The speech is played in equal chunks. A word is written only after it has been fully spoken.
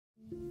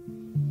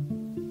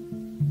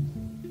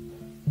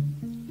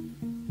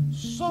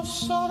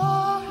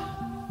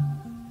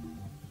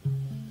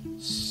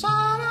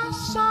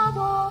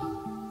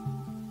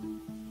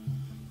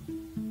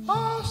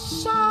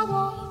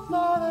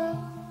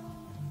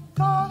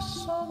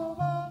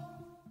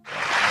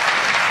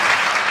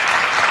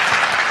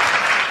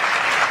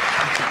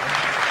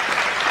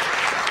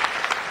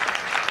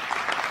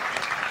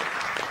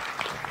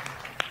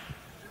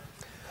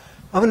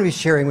I'm going to be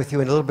sharing with you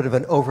a little bit of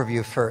an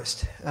overview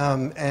first,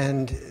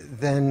 and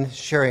then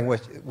sharing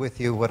with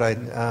you what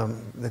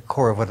the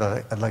core of what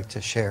I'd like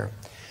to share.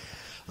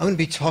 I'm going to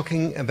be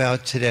talking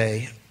about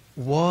today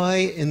why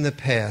in the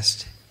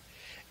past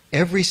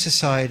every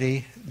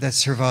society that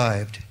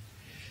survived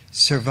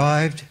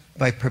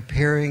by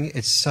preparing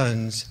its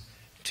sons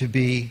to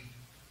be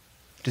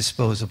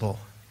disposable.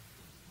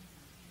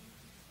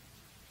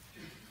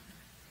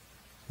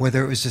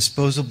 Whether it was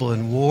disposable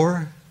in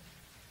war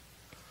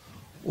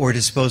or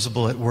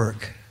disposable at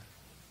work.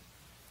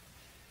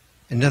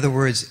 In other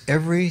words,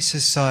 every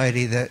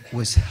society that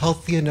was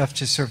healthy enough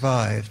to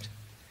survive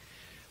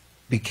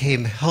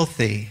became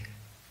healthy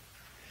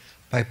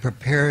by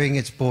preparing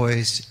its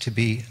boys to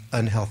be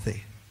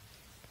unhealthy,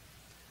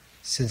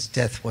 since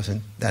death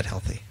wasn't that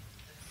healthy.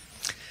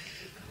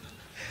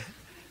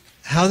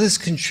 How this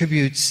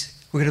contributes,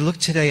 we're going to look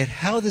today at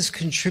how this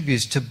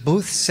contributes to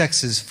both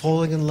sexes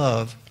falling in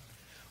love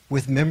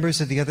with members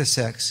of the other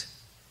sex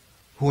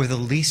who are the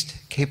least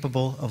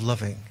capable of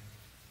loving.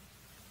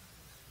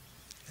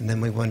 And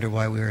then we wonder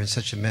why we are in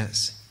such a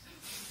mess.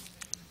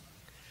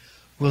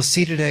 We'll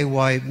see today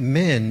why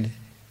men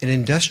in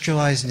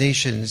industrialized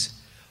nations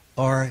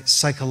are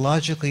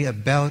psychologically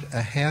about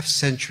a half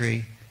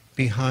century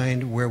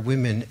behind where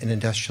women in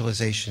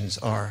industrializations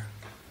are.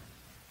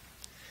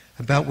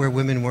 About where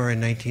women were in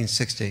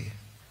 1960.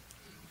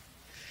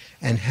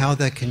 And how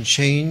that can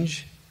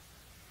change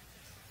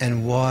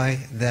and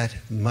why that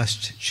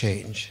must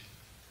change.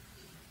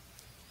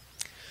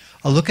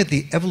 I'll look at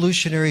the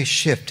evolutionary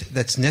shift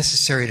that's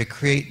necessary to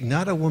create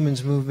not a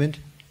women's movement,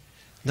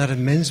 not a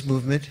men's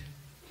movement,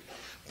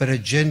 but a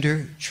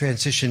gender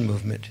transition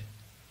movement.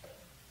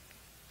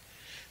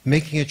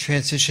 Making a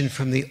transition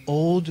from the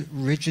old,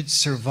 rigid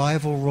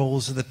survival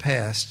roles of the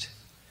past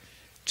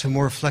to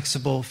more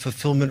flexible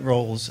fulfillment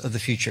roles of the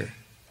future.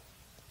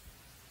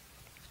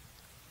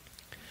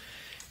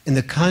 In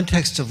the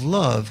context of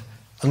love,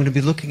 I'm going to be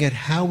looking at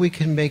how we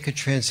can make a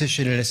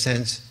transition, in a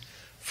sense,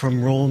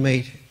 from role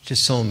mate to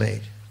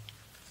soulmate.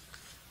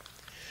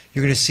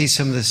 You're going to see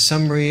some of the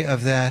summary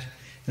of that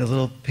in a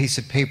little piece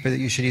of paper that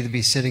you should either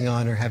be sitting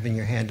on or have in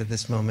your hand at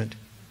this moment.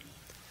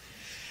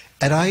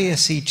 At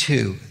ISE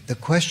 2, the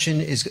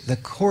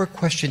core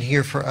question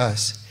here for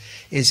us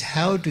is,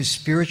 how do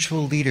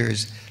spiritual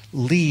leaders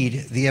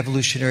lead the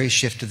evolutionary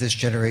shift of this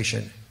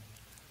generation?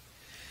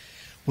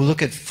 We'll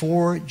look at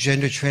 4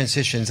 gender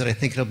transitions that I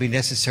think it'll be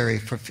necessary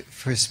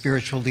for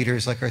spiritual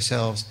leaders like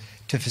ourselves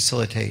to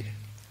facilitate.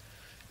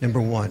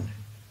 Number 1,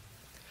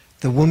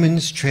 the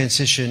woman's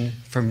transition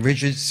from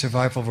rigid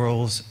survival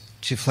roles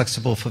to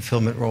flexible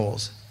fulfillment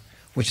roles,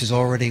 which is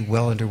already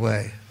well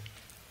underway.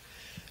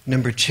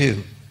 Number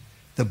 2,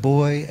 the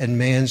boy and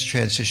man's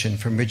transition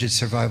from rigid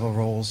survival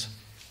roles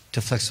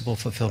to flexible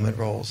fulfillment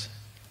roles.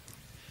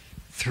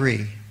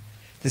 3,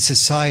 the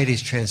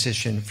society's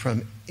transition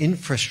from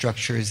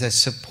infrastructures that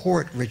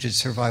support rigid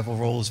survival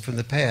roles from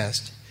the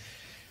past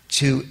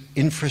to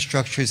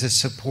infrastructures that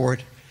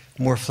support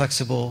more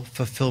flexible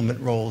fulfillment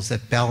roles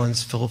that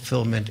balance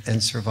fulfillment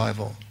and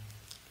survival.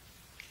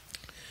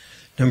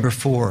 Number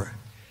 4,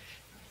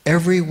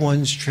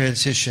 everyone's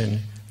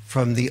transition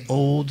from the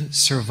old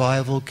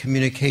survival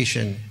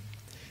communication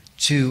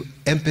to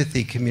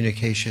empathy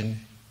communication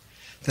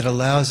that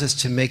allows us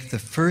to make the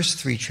first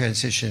 3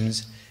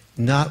 transitions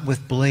not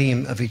with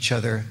blame of each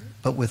other,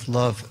 but with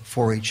love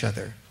for each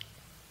other.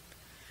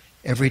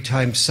 Every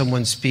time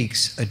someone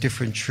speaks a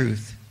different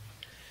truth,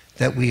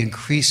 that we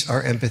increase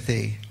our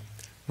empathy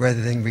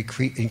rather than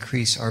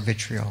increase our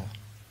vitriol.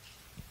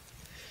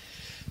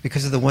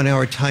 Because of the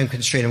 1-hour time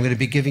constraint, I'm going to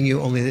be giving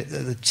you only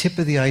the tip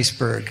of the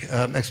iceberg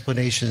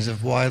explanations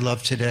of why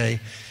love today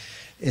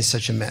is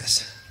such a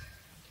mess.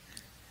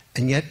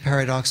 And yet,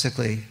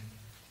 paradoxically,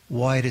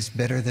 why it is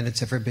better than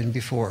it's ever been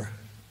before.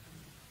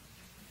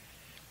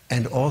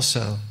 And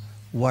also,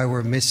 why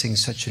we're missing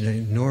such an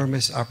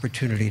enormous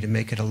opportunity to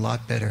make it a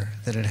lot better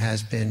than it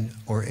has been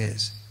or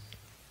is.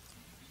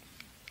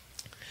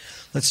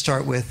 Let's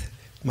start with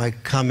my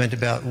comment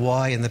about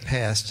why in the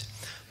past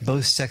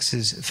both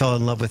sexes fell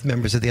in love with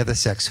members of the other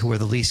sex who were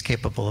the least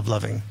capable of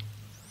loving.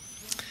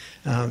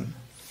 I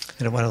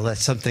don't want to let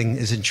something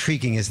as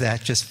intriguing as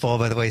that just fall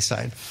by the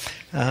wayside.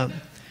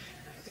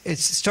 It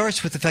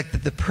starts with the fact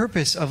that the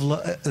purpose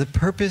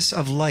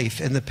of life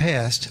in the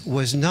past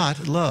was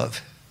not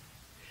love.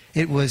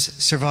 It was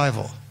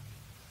survival.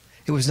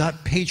 It was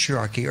not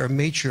patriarchy or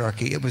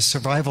matriarchy. It was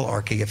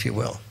survival-archy, if you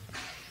will.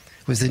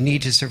 It was the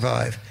need to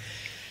survive.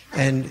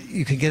 And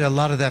you can get a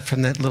lot of that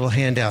from that little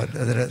handout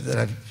that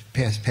I've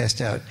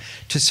passed out.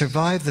 To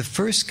survive the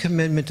first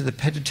commandment of the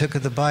Pentateuch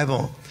of the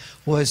Bible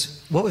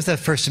was, what was that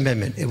first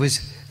amendment? It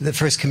was the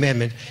first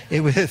commandment.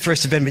 It was the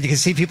first amendment. You can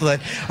see people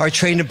that are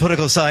trained in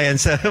political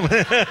science. The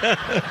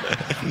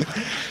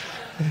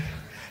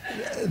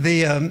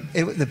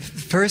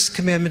first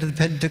commandment of the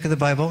Pentateuch of the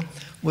Bible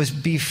was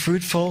be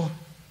fruitful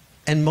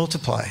and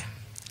multiply.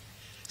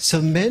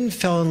 So men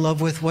fell in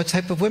love with what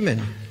type of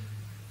women?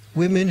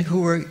 Women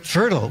who were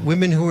fertile,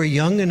 women who were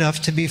young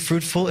enough to be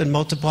fruitful and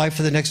multiply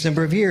for the next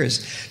number of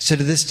years. So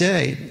to this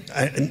day,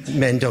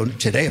 men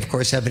don't today, of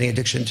course, have any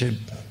addiction to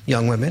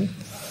young women.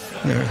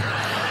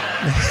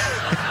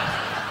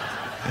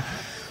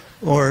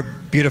 Or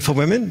beautiful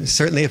women.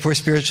 Certainly if we're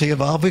spiritually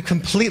evolved, we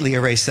completely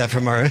erase that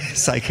from our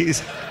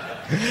psyches.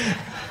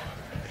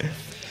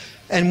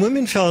 And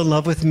women fell in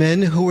love with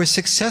men who were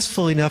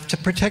successful enough to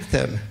protect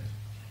them.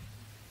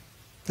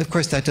 Of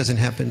course, that doesn't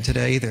happen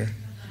today either.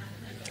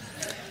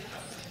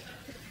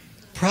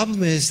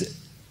 Problem is,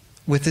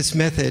 with this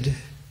method,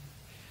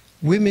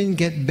 women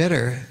get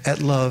better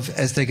at love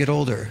as they get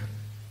older.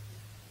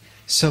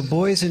 So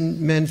boys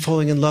and men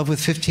falling in love with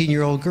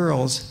 15-year-old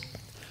girls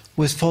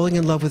was falling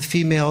in love with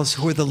females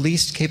who were the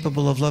least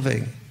capable of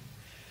loving.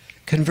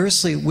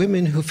 Conversely,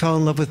 women who fell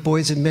in love with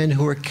boys and men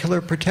who were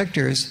killer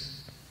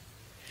protectors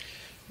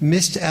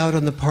missed out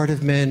on the part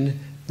of men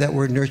that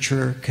were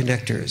nurturer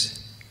connectors.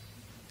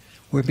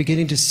 We're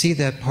beginning to see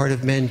that part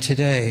of men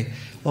today,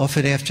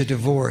 often after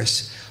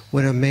divorce,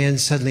 when a man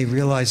suddenly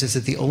realizes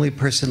that the only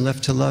person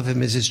left to love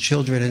him is his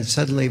children, and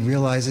suddenly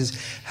realizes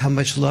how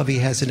much love he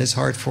has in his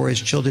heart for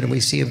his children, and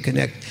we see him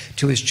connect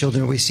to his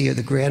children, we see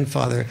the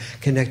grandfather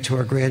connect to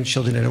our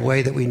grandchildren in a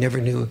way that we never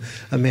knew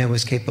a man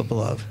was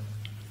capable of.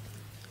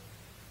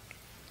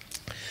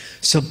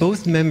 So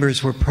both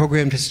members were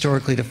programmed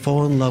historically to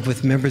fall in love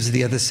with members of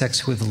the other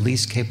sex who were the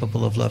least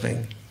capable of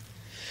loving.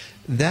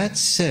 That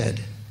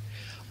said,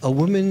 a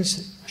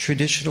woman's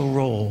traditional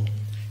role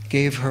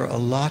gave her a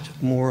lot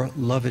more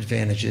love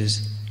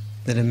advantages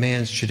than a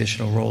man's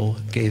traditional role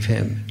gave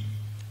him.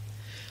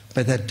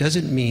 But that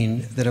doesn't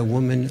mean that a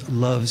woman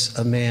loves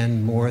a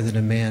man more than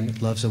a man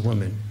loves a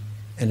woman.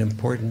 An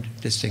important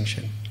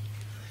distinction.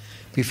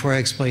 Before I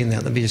explain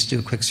that, let me just do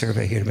a quick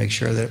survey here to make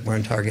sure that we're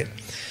on target.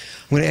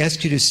 I'm going to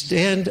ask you to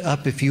stand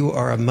up if you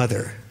are a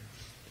mother.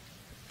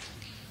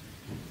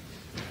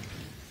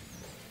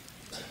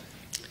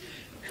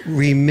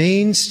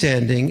 Remain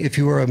standing if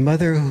you are a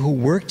mother who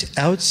worked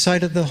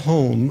outside of the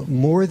home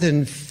more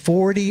than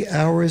 40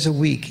 hours a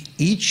week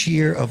each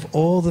year of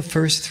all the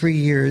first 3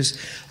 years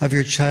of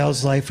your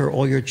child's life or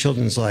all your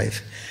children's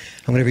life.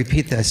 I'm going to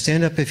repeat that.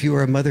 Stand up if you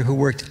are a mother who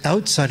worked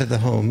outside of the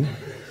home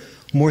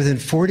more than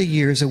 40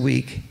 years a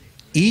week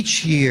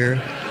each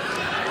year.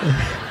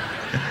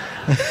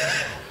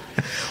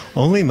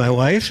 Only my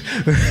wife.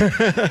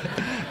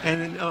 And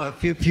then, a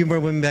few more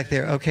women back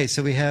there. Okay,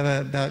 so we have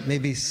about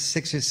maybe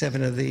 6 or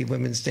 7 of the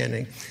women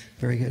standing.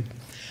 Very good.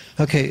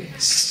 Okay,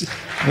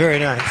 very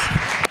nice.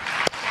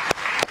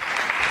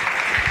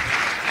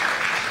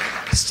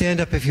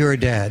 Stand up if you're a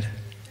dad.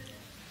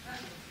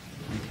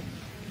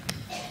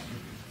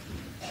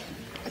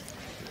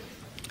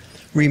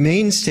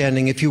 Remain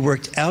standing if you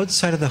worked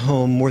outside of the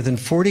home more than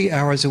 40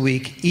 hours a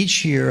week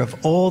each year of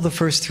all the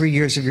first 3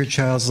 years of your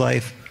child's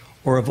life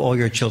or of all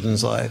your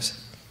children's lives.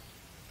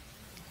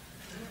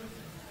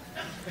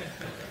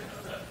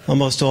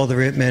 Almost all the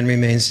men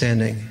remain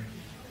standing.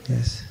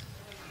 Yes.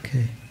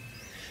 Okay.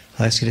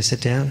 I'll ask you to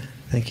sit down.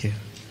 Thank you.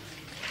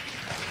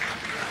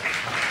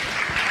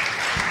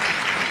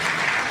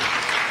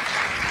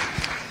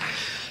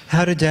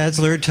 How do dads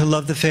learn to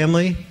love the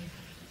family?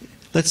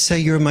 Let's say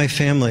you're my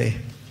family.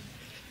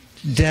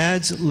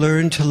 Dads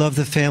learn to love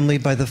the family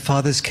by the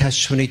father's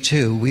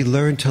catch-22. We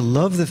learn to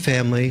love the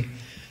family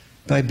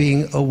by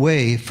being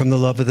away from the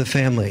love of the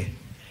family.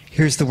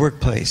 Here's the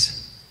workplace.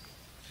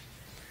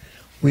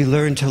 We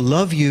learn to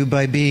love you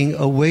by being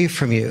away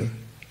from you.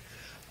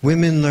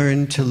 Women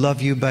learn to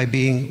love you by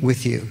being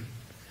with you.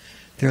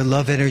 Their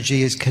love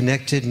energy is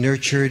connected,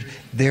 nurtured.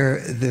 They're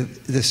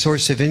the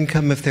source of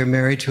income if they're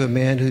married to a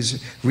man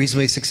who's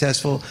reasonably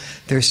successful.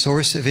 Their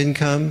source of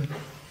income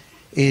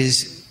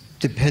is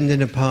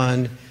dependent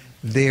upon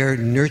their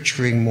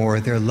nurturing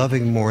more, their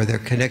loving more, their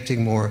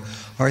connecting more.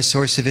 Our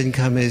source of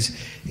income is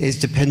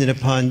dependent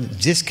upon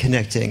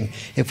disconnecting.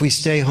 If we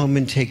stay home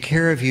and take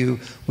care of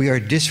you, we are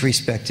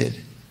disrespected.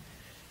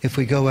 If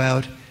we go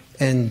out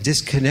and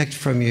disconnect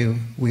from you,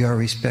 we are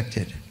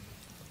respected.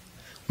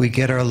 We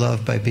get our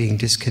love by being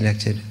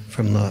disconnected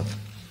from love.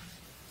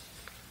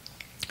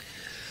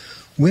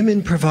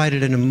 Women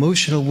provided an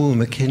emotional womb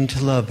akin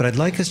to love, but I'd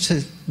like us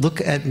to look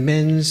at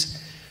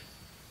men's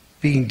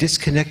being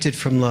disconnected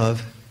from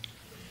love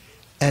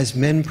as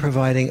men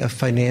providing a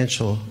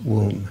financial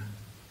womb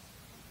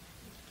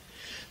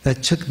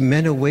that took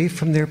men away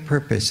from their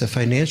purpose, a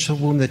financial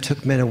womb that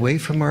took men away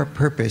from our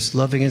purpose,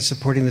 loving and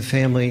supporting the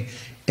family,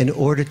 in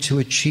order to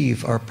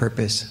achieve our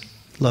purpose,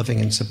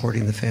 loving and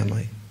supporting the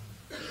family.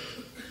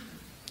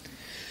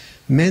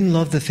 Men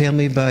love the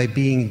family by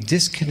being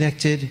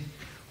disconnected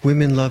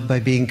Women love by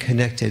being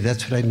connected.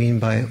 That's what I mean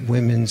by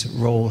women's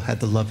role had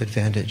the love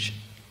advantage.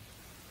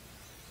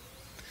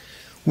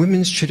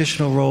 Women's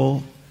traditional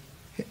role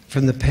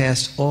from the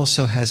past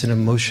also has an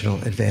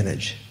emotional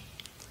advantage.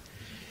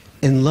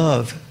 In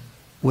love,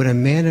 when a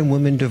man and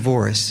woman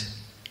divorce,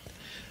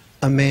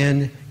 a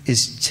man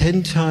is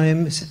 10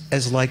 times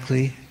as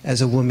likely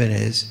as a woman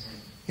is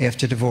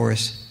after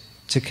divorce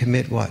to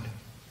commit what?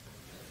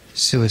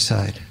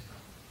 Suicide.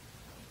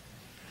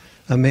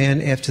 A man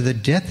after the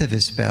death of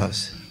his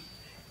spouse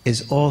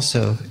is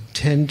also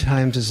 10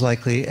 times as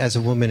likely as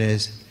a woman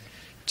is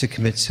to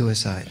commit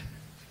suicide.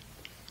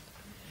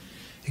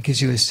 It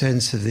gives you a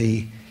sense of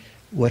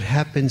what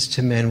happens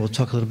to men. We'll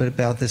talk a little bit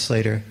about this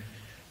later,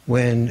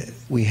 when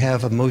we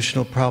have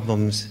emotional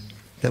problems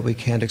that we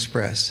can't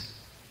express.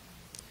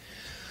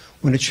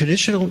 When a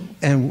traditional,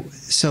 and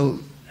so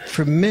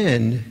for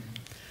men,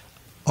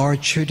 our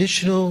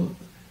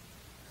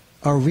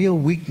real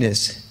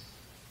weakness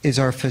is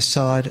our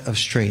facade of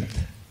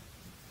strength.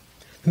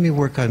 Let me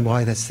work on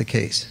why that's the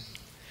case.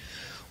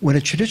 When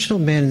a traditional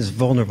man is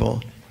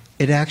vulnerable,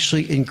 it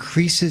actually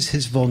increases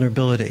his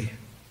vulnerability.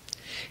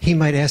 He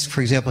might ask,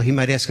 for example, he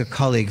might ask a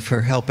colleague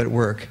for help at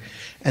work,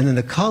 and then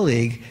the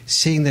colleague,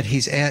 seeing that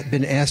he's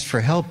been asked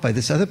for help by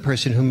this other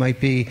person who might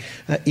be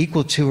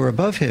equal to or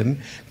above him,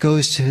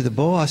 goes to the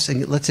boss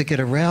and lets it get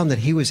around that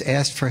he was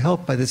asked for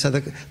help by this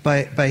other,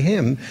 by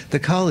him, the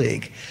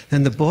colleague.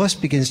 Then the boss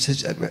begins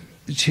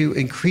to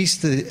increase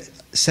the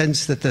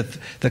sense that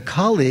the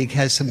colleague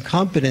has some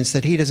competence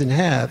that he doesn't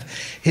have.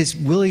 His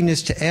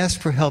willingness to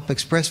ask for help,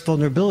 express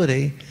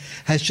vulnerability,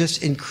 has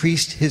just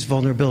increased his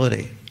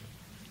vulnerability.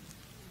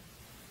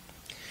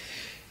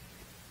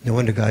 No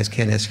wonder guys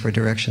can't ask for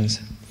directions.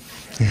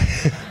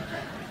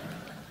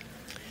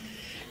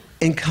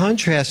 In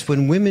contrast,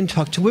 when women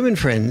talk to women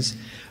friends,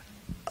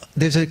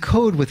 there's a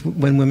code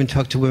when women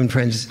talk to women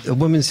friends. A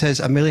woman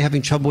says, I'm really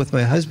having trouble with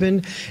my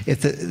husband.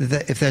 If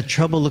that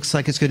trouble looks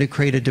like it's going to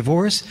create a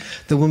divorce,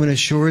 the woman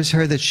assures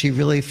her that she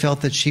really felt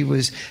that she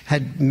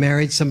had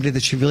married somebody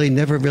that she really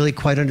never really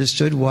quite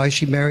understood why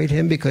she married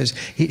him, because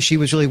she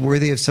was really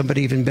worthy of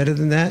somebody even better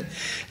than that.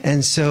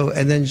 And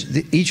then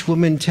each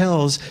woman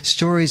tells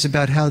stories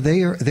about how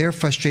they're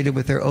frustrated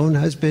with their own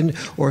husband,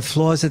 or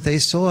flaws that they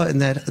saw in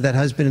that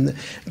husband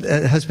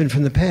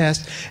from the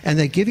past, and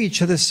they give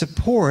each other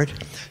support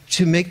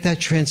to make that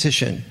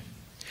transition.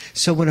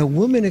 So when a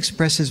woman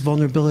expresses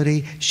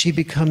vulnerability, she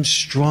becomes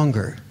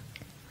stronger.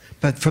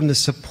 But from the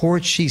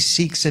support she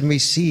seeks and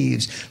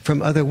receives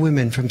from other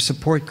women, from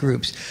support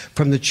groups,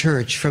 from the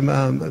church, from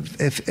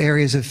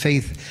areas of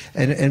faith,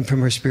 and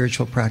from her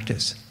spiritual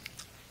practice.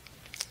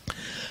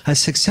 A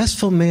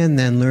successful man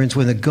then learns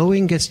when the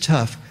going gets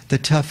tough, the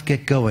tough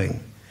get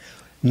going.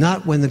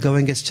 Not when the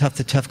going gets tough,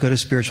 the tough go to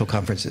spiritual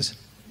conferences.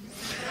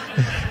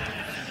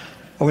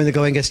 Or when the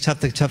going gets tough,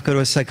 the tough go to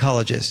a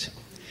psychologist.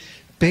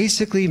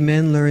 Basically,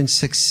 men learn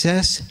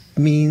success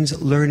means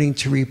learning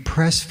to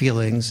repress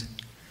feelings,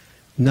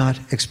 not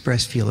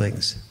express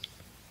feelings.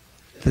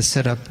 The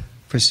setup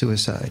for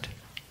suicide.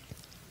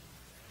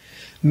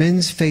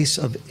 Men's face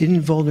of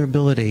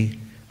invulnerability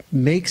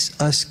makes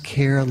us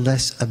care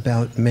less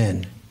about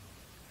men.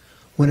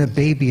 When a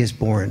baby is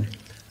born,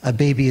 a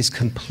baby is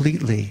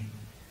completely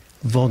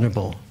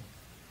vulnerable.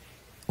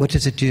 What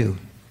does it do?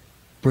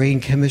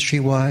 Brain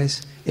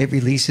chemistry-wise, it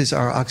releases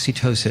our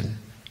oxytocin.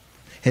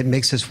 It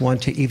makes us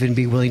want to even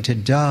be willing to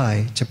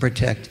die to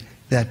protect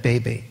that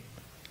baby.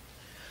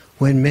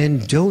 When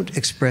men don't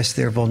express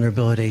their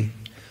vulnerability,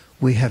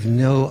 we have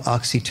no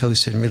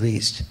oxytocin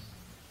released.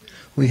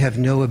 We have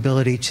no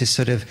ability to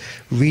sort of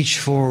reach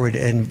forward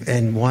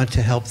and want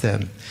to help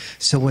them.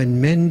 So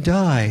when men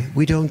die,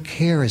 we don't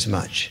care as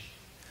much.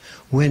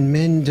 When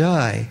men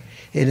die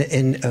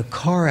in a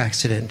car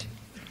accident,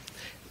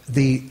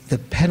 the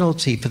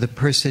penalty for the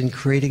person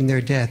creating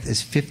their death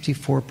is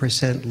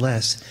 54%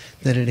 less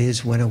than it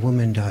is when a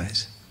woman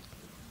dies.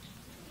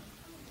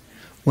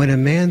 When a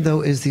man,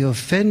 though, is the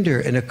offender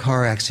in a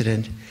car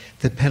accident,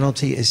 the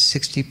penalty is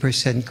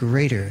 60%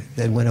 greater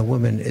than when a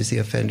woman is the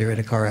offender in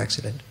a car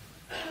accident.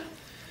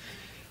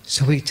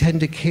 So we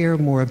tend to care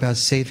more about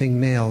saving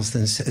whales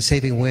than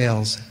saving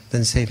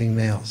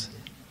males.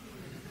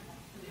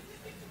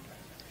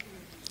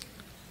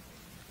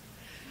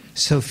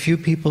 So few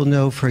people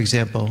know, for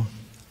example,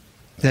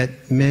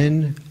 that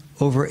men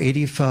over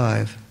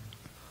 85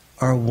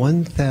 are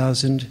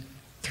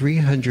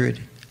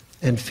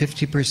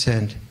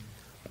 1,350%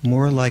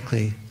 more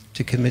likely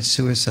to commit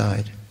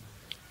suicide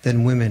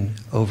than women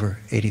over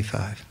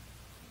 85.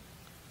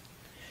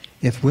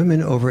 If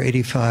women over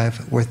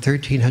 85 were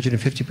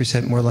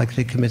 1,350% more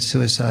likely to commit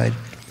suicide,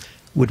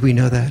 would we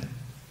know that?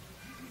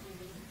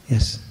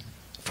 Yes.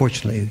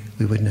 Fortunately,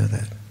 we would know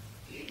that.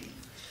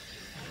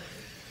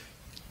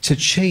 To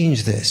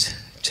change this,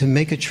 to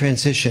make a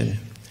transition,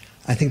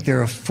 I think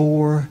there are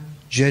 4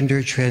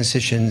 gender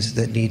transitions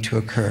that need to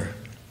occur.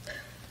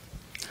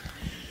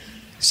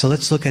 So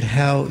let's look at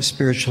how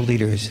spiritual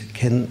leaders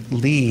can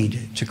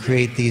lead to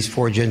create these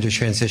 4 gender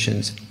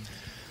transitions.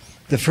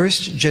 The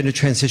first gender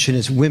transition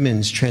is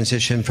women's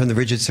transition from the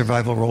rigid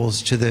survival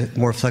roles to the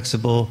more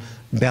flexible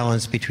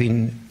balance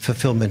between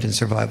fulfillment and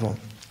survival.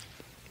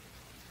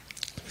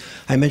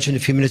 I mentioned a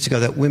few minutes ago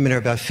that women are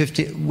about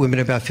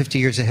 50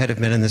 years ahead of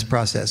men in this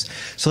process.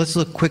 So let's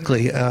look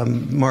quickly.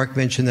 Mark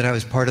mentioned that I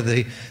was part of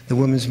the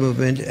women's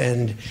movement,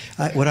 and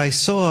what I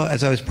saw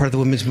as I was part of the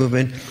women's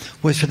movement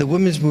was for the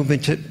women's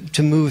movement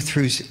to move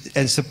through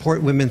and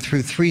support women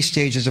through 3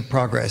 stages of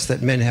progress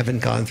that men haven't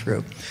gone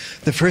through.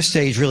 The first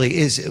stage really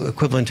is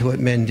equivalent to what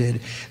men did.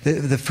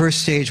 The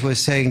first stage was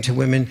saying to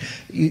women,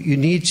 you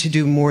need to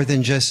do more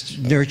than just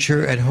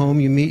nurture at home.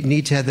 You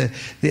need to have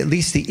at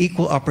least the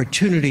equal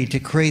opportunity to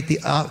create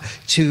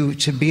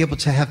to be able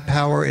to have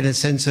power in a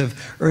sense of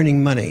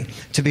earning money,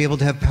 to be able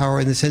to have power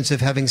in the sense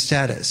of having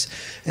status.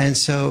 And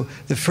so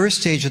the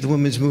first stage of the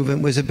women's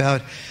movement was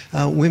about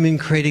women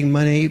creating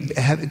money,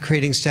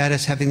 creating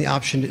status, having the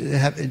option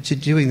to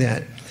doing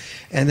that.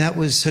 And that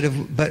was sort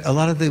of, but a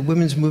lot of the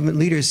women's movement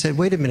leaders said,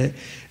 wait a minute,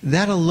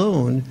 that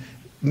alone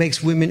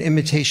makes women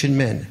imitation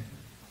men.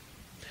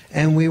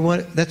 And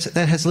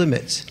that has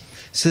limits.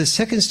 So the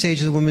second stage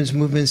of the women's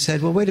movement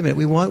said, well, wait a minute,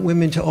 we want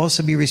women to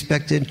also be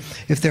respected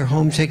if they're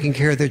home taking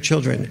care of their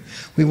children.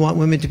 We want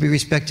women to be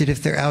respected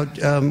if they're out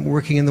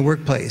working in the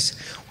workplace.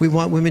 We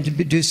want women to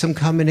do some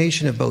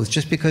combination of both.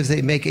 Just because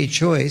they make a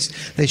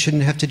choice, they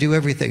shouldn't have to do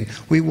everything.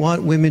 We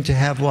want women to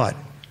have what?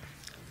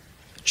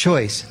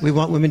 Choice. We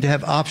want women to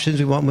have options.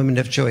 We want women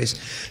to have choice.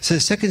 So the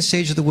second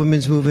stage of the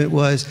women's movement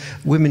was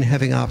women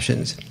having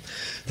options.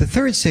 The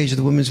third stage of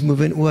the women's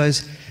movement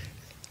was,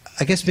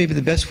 I guess maybe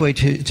the best way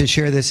to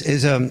share this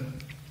is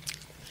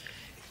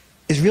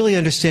really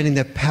understanding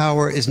that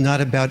power is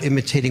not about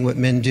imitating what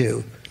men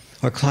do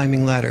or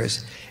climbing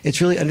ladders.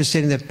 It's really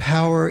understanding that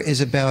power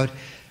is about,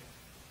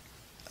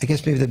 I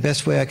guess maybe the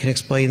best way I can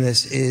explain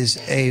this is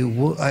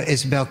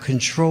about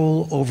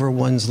control over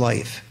one's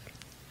life.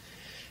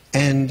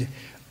 And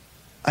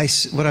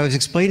when I was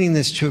explaining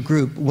this to a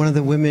group, one of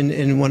the women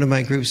in one of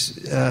my groups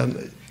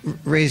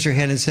raised her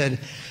hand and said,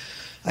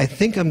 I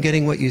think I'm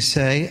getting what you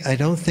say. I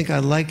don't think I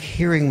like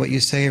hearing what you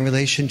say in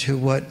relation to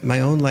what my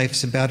own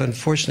life's about.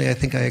 Unfortunately, I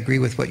think I agree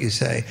with what you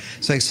say.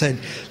 So I said,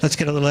 let's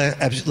get a little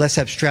less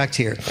abstract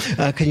here.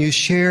 Can you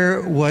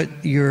share what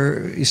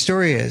your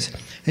story is?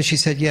 And she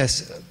said,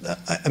 yes,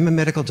 I'm a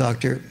medical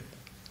doctor.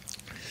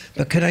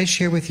 But could I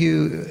share with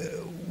you,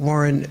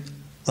 Warren,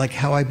 like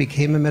how I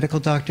became a medical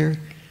doctor?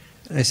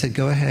 And I said,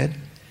 go ahead.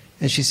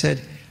 And she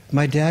said,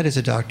 my dad is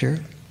a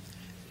doctor.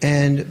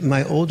 And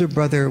my older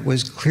brother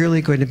was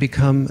clearly going to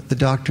become the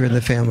doctor in the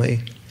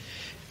family.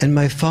 And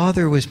my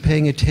father was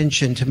paying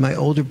attention to my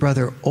older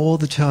brother all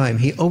the time.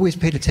 He always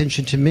paid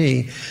attention to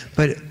me,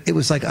 but it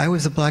was like I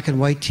was the black and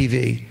white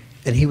TV,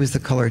 and he was the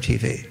color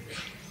TV.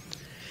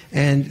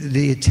 And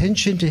the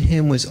attention to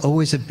him was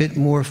always a bit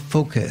more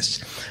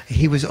focused.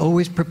 He was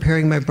always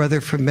preparing my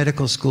brother for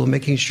medical school,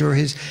 making sure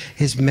his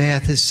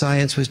math, his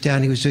science was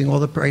down. He was doing all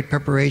the right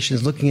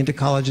preparations, looking into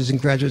colleges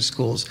and graduate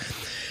schools.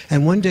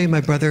 And one day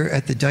my brother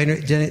at the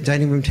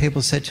dining room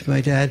table said to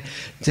my dad,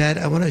 Dad,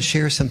 I want to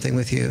share something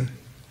with you.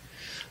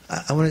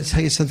 I want to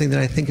tell you something that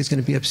I think is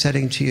going to be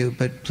upsetting to you,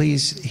 but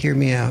please hear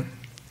me out.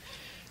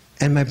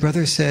 And my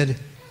brother said,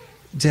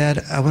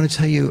 Dad, I want to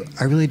tell you,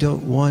 I really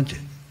want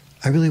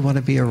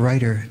to be a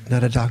writer,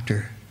 not a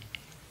doctor.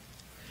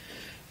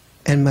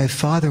 And my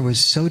father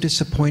was so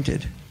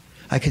disappointed.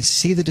 I could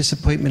see the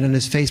disappointment on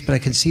his face, but I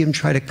could see him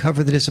try to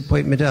cover the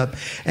disappointment up.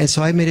 And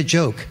so I made a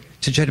joke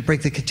to try to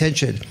break the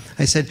tension.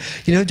 I said,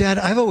 you know, Dad,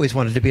 I've always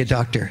wanted to be a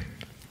doctor.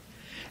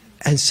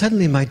 And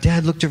suddenly my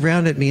dad looked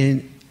around at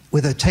me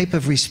with a type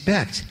of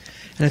respect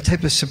and a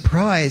type of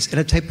surprise and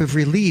a type of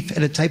relief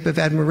and a type of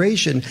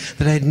admiration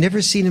that I had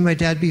never seen in my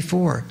dad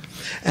before.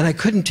 And I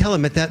couldn't tell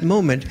him at that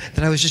moment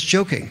that I was just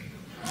joking.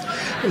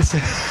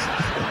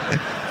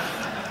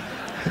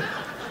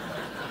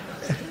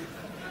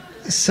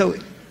 So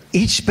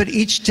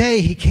each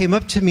day he came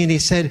up to me and he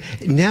said,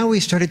 now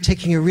he started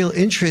taking a real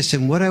interest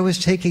in what I was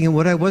taking and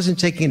what I wasn't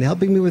taking and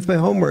helping me with my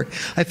homework.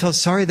 I felt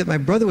sorry that my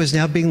brother was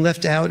now being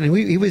left out and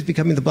he was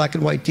becoming the black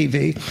and white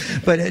TV.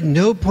 But at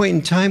no point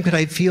in time could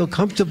I feel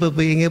comfortable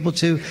being able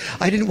to,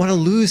 I didn't want to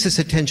lose this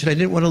attention. I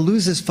didn't want to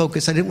lose this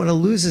focus. I didn't want to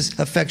lose this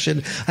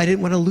affection. I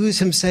didn't want to lose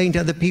him saying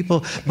to other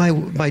people,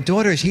 my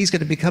daughter, he's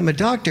going to become a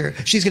doctor.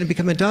 She's going to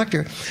become a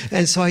doctor.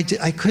 And so I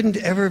couldn't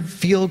ever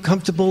feel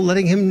comfortable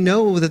letting him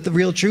know that the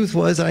real truth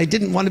was that I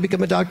didn't want to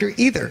become a doctor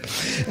either.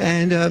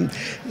 And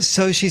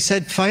so she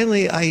said,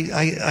 finally,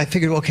 I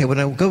figured, okay, when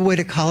I go away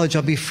to college,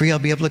 I'll be free. I'll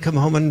be able to come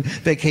home on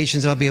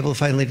vacations. And I'll be able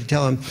finally to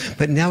tell him.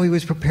 But now he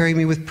was preparing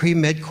me with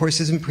pre-med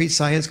courses and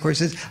pre-science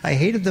courses. I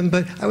hated them,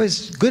 but I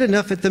was good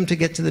enough at them to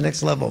get to the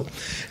next level.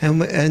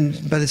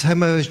 And by the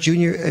time I was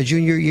junior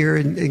year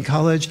in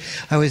college,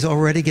 I was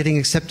already getting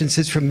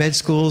acceptances from med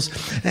schools.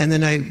 And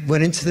then I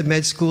went into the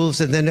med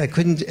schools, and then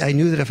I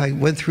knew that if I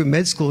went through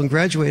med school and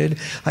graduated,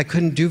 I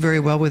couldn't do very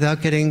well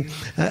without getting doing,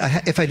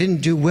 if I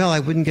didn't do well, I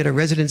wouldn't get a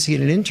residency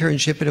and an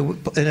internship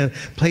in a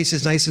place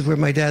as nice as where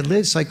my dad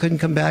lives, so I couldn't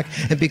come back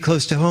and be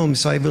close to home.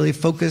 So I really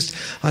focused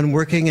on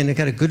working, and I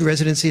got a good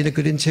residency and a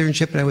good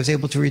internship, and I was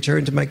able to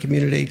return to my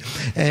community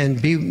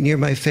and be near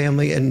my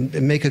family and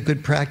make a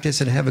good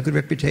practice and have a good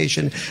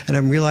reputation. And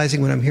I'm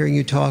realizing when I'm hearing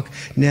you talk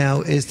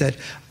now is that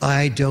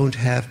I don't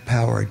have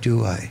power,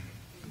 do I?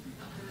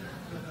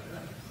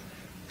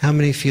 How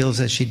many feels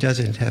that she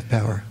doesn't have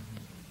power?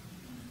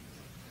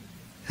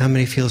 How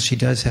many feels she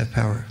does have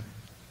power?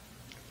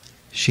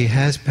 She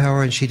has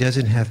power and she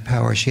doesn't have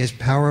power. She has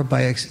power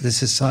by the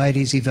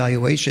society's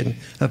evaluation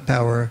of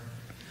power,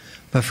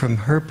 but from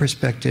her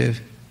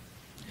perspective,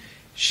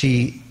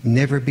 she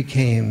never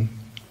became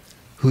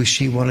who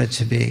she wanted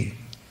to be.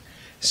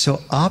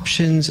 So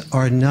options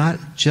are not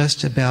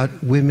just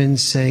about women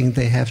saying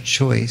they have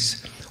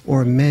choice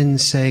or men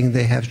saying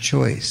they have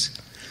choice.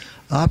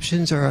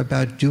 Options are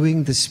about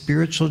doing the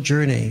spiritual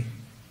journey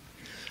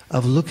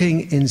of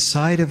looking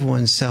inside of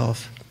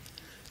oneself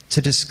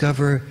to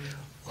discover,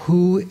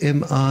 who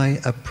am I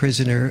a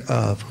prisoner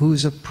of?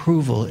 Whose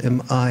approval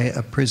am I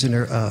a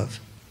prisoner of?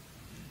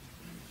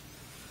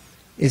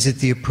 Is it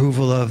the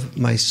approval of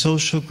my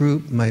social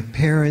group, my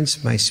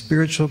parents, my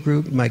spiritual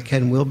group, my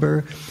Ken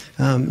Wilber?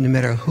 No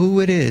matter who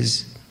it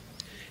is,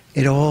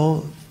 it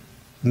all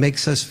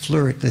makes us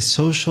flirt. The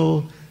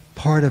social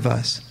part of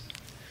us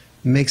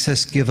makes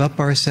us give up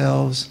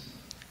ourselves,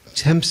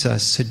 tempts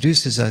us,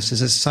 seduces us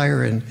as a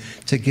siren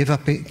to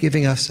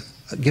giving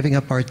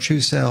up our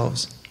true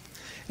selves,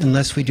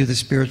 unless we do the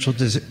spiritual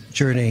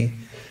journey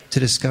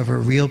to discover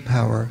real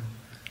power,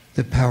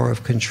 the power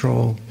of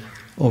control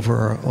over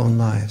our own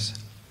lives.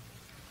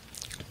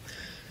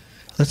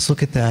 Let's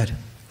look at that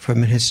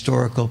from a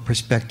historical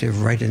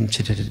perspective right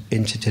into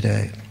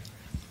today.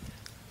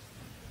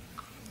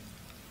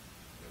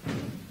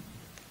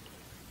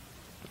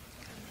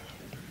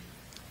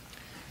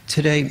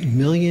 Today,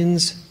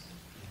 millions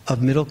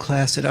of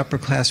middle-class and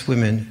upper-class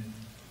women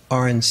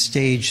are in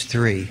stage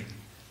 3,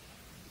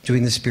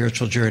 doing the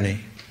spiritual journey.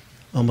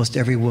 Almost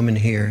every woman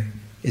here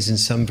is in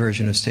some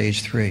version of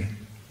stage 3.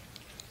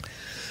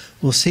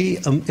 We'll see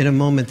in a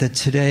moment that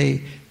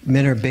today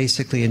men are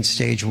basically in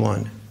stage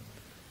 1,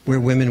 where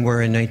women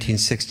were in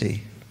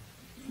 1960.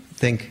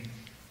 Think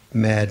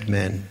Mad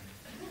Men.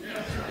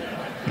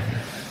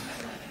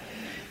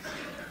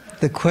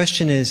 The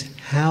question is,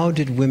 how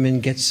did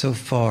women get so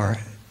far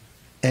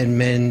and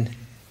men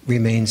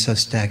remain so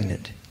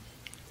stagnant?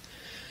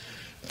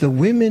 The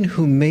women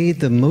who made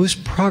the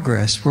most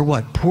progress were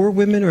what? Poor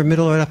women or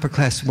middle or upper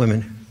class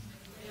women?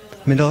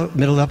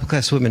 Middle upper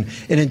class women.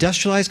 In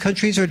industrialized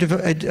countries or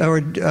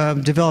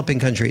developing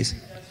countries?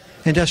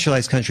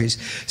 Industrialized countries.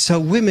 So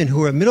women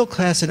who are middle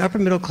class and upper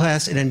middle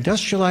class in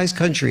industrialized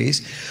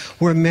countries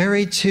were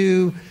married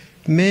to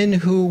men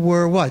who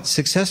were what?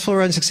 Successful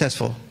or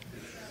unsuccessful?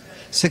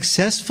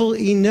 Successful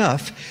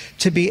enough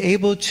to be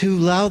able to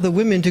allow the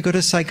women to go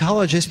to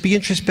psychologists, be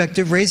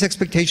introspective, raise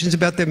expectations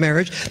about their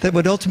marriage that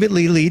would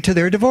ultimately lead to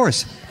their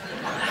divorce.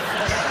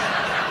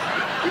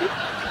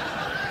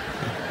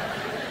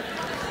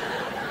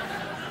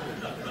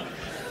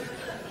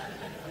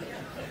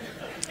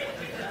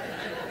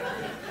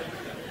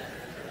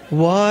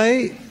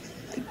 Why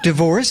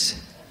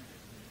divorce?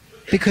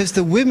 Because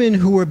the women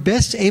who were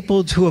best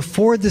able to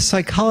afford the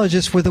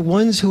psychologists were the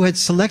ones who had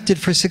selected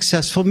for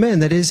successful men.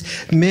 That is,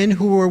 men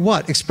who were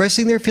what?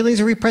 Expressing their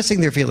feelings or repressing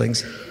their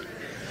feelings?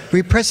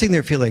 Repressing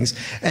their feelings.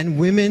 And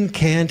women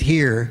can't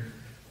hear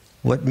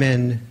what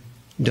men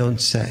don't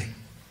say.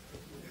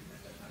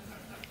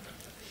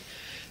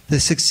 The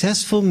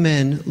successful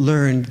men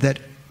learned that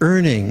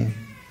earning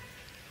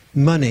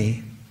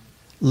money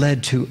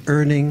led to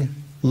earning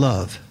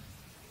love.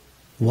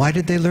 Why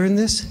did they learn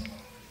this?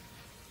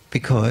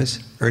 Because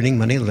earning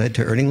money led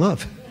to earning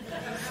love.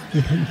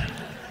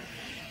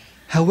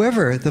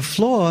 However, the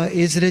flaw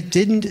is that it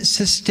didn't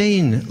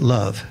sustain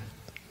love.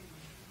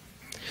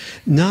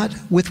 Not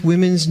with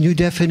women's new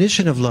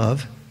definition of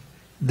love,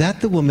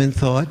 that the woman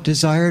thought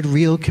desired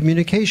real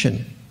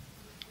communication.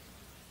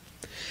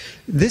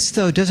 This,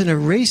 though, doesn't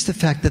erase the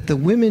fact that the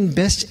women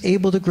best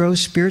able to grow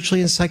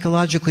spiritually and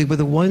psychologically were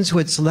the ones who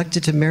had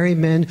selected to marry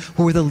men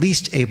who were the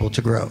least able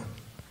to grow.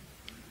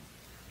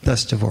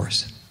 Thus,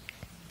 divorce,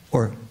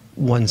 or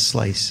one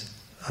slice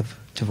of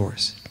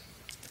divorce.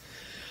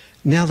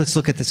 Now let's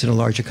look at this in a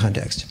larger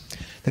context.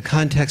 The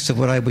context of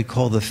what I would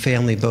call the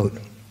family boat.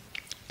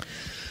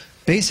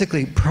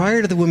 Basically,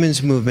 prior to the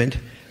women's movement,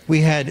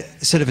 we had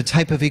sort of a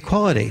type of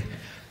equality.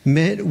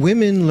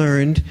 Women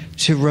learned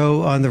to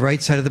row on the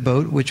right side of the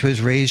boat, which was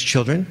raise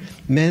children.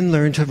 Men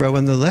learned to row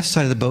on the left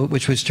side of the boat,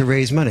 which was to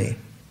raise money.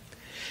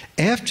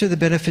 After the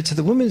benefits of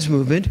the women's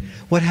movement,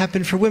 what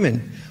happened for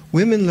women?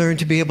 Women learned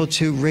to be able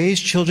to raise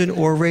children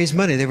or raise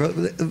money. They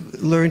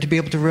learned to be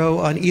able to row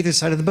on either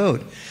side of the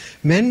boat.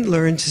 Men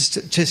learned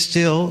to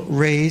still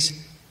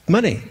raise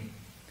money.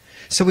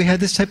 So we had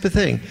this type of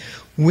thing.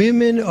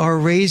 Women are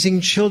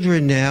raising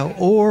children now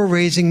or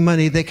raising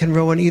money. They can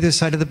row on either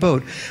side of the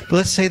boat. But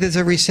let's say there's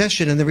a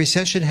recession, and the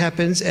recession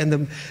happens,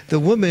 and the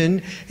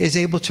woman is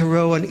able to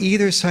row on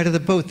either side of the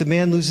boat. The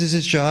man loses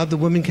his job. The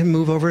woman can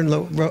move over and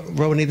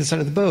row on either side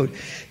of the boat.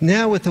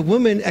 Now, with the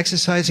woman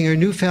exercising her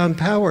newfound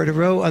power to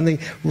row on the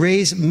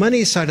raise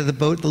money side of the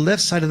boat, the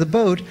left side of the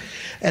boat,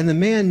 and the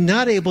man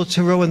not able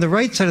to row on the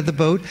right side of the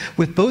boat,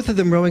 with both of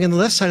them rowing on the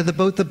left side of the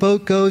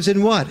boat goes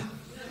in what?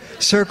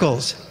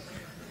 Circles.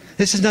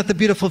 This is not the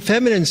beautiful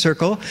feminine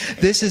circle.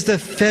 This is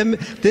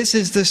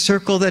the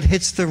circle that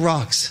hits the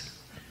rocks.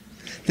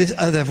 These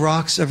are the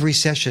rocks of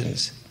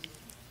recessions.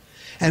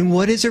 And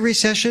what is a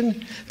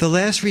recession? The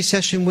last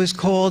recession was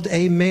called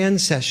a man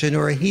session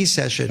or a he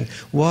session.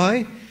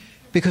 Why?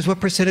 Because what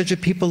percentage of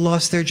people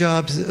lost their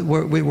jobs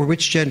were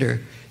which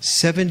gender?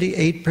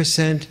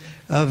 78%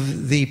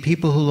 of the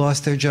people who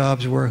lost their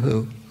jobs were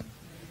who?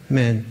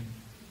 Men.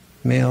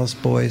 Males,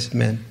 boys,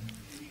 men.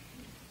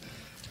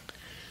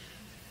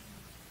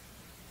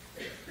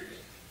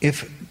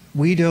 If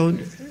we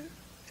don't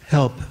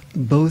help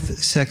both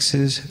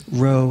sexes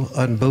row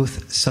on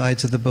both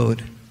sides of the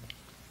boat,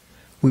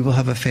 we will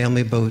have a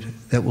family boat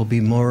that will be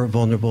more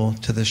vulnerable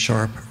to the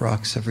sharp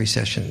rocks of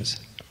recessions.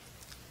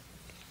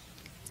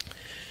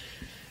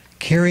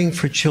 Caring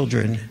for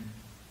children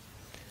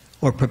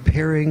or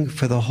preparing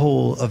for the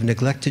whole of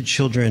neglected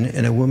children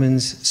in a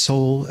woman's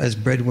sole as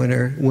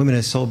breadwinner, woman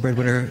as sole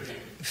breadwinner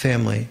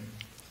family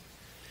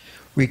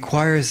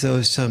requires,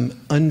 though, some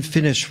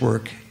unfinished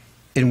work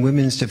in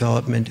women's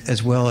development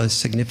as well as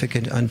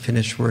significant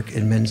unfinished work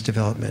in men's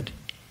development.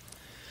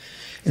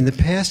 In the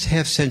past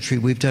half century,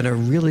 we've done a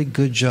really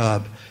good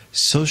job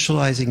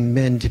socializing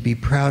men to be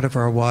proud of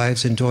our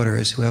wives and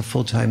daughters who have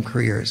full-time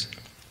careers.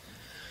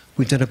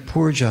 We've done a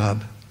poor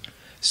job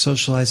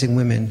socializing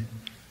women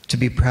to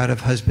be proud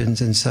of husbands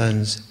and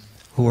sons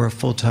who are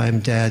full-time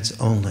dads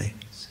only.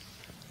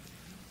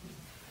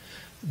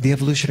 The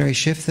evolutionary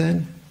shift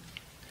then?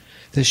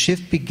 The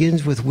shift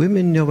begins with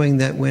women knowing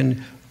that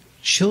when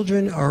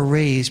children are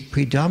raised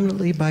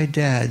predominantly by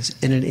dads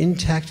in an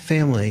intact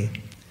family,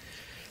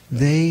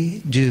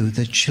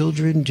 the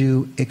children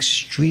do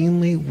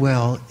extremely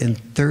well in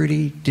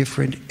 30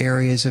 different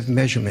areas of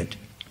measurement,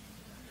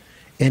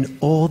 in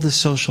all the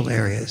social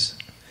areas,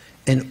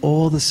 in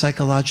all the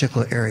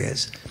psychological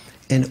areas,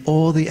 in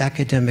all the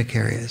academic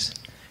areas,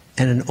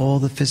 and in all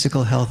the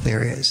physical health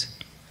areas.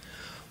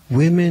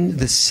 Women,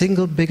 the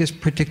single biggest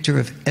predictor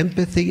of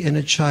empathy in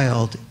a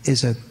child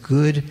is a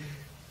good,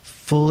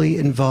 fully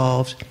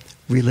involved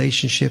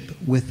relationship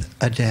with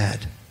a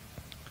dad.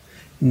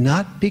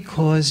 Not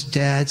because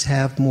dads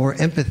have more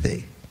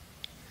empathy,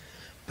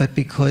 but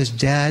because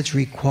dads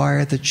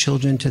require the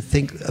children to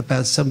think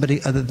about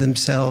somebody other than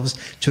themselves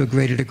to a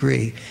greater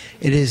degree.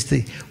 It is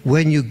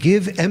when you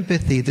give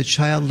empathy, the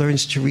child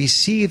learns to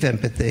receive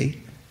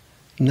empathy,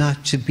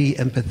 not to be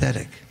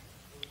empathetic.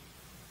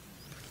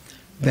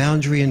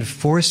 Boundary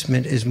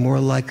enforcement is more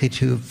likely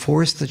to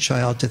force the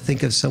child to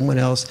think of someone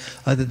else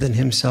other than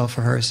himself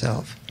or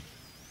herself.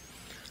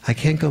 I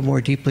can't go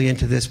more deeply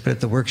into this, but at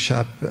the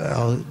workshop,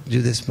 I'll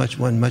do this much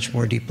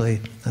more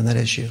deeply on that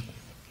issue.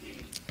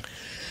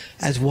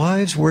 As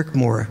wives work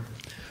more,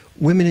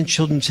 women and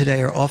children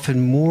today are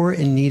often more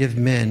in need of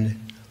men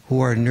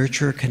who are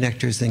nurturer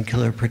connectors than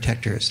killer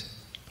protectors.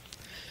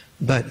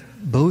 But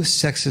both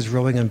sexes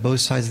rowing on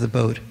both sides of the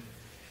boat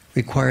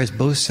requires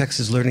both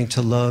sexes learning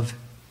to love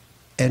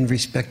and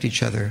respect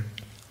each other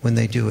when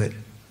they do it.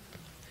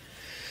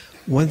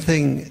 One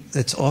thing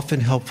that's often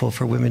helpful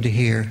for women to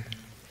hear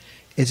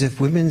is if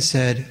women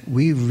said,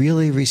 we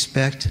really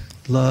respect,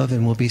 love,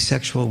 and will be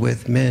sexual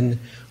with men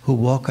who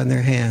walk on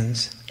their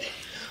hands,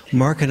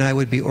 Mark and I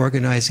would be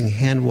organizing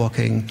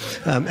hand-walking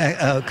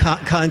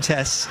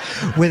contests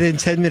within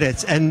 10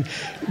 minutes. And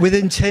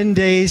within 10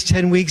 days,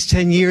 10 weeks,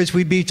 10 years,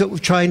 we'd be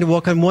trying to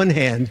walk on one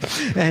hand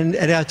and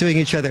outdoing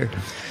each other.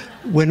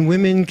 When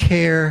women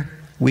care,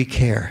 we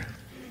care.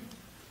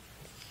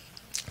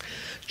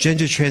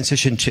 Gender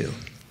transition 2.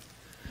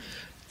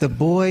 The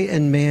boy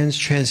and man's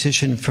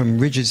transition from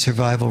rigid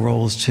survival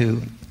roles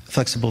to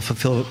flexible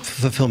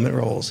fulfillment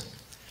roles.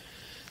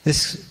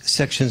 This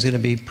section is going to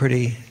be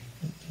pretty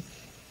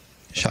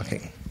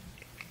shocking.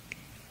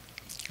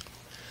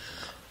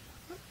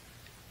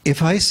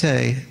 If I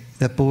say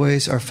that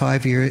boys are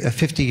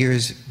 50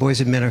 years,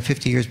 boys and men are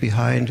 50 years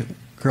behind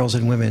girls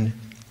and women,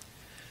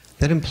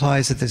 that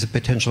implies that there's a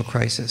potential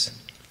crisis.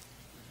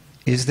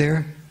 Is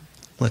there?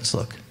 Let's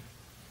look.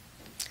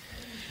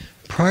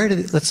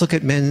 Let's look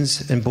at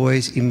men's and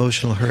boys'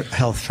 emotional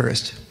health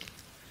first.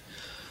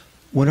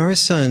 When our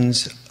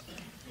sons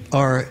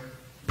are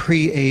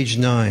pre-age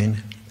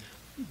 9,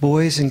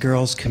 boys and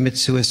girls commit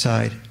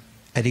suicide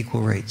at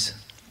equal rates.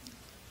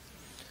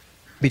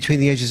 Between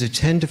the ages of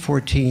 10 to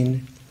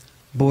 14,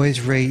 boys'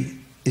 rate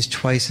is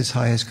twice as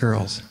high as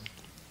girls.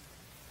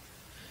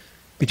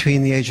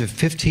 Between the age of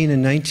 15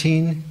 and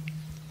 19,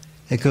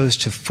 it goes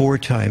to 4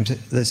 times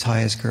as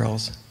high as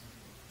girls.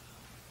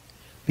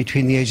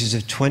 Between the ages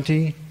of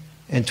 20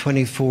 and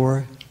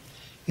 24,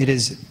 it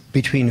is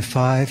between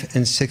 5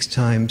 and 6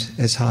 times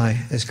as high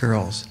as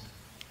girls.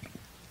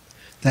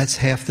 That's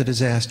half the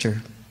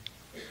disaster.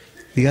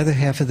 The other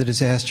half of the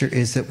disaster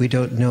is that we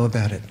don't know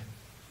about it,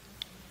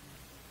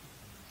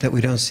 that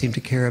we don't seem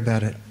to care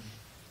about it.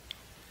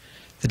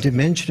 The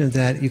dimension of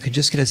that, you could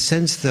just get a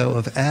sense, though,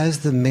 of as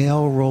the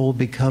male role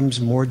becomes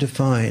more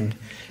defined,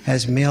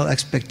 as male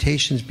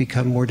expectations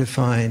become more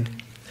defined,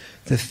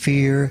 the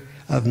fear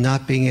of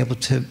not being able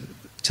to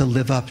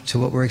live up to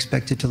what we're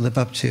expected to live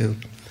up to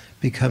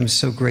becomes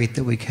so great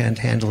that we can't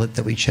handle it,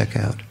 that we check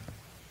out.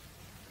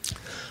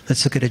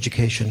 Let's look at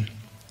education.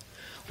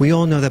 We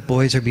all know that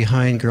boys are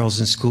behind girls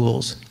in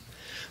schools,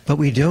 but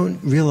we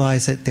don't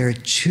realize that they're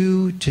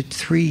 2 to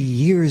 3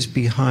 years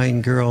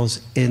behind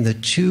girls in the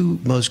 2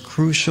 most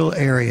crucial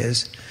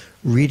areas,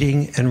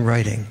 reading and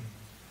writing.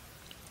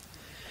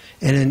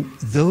 And in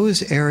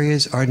those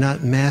areas are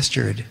not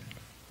mastered,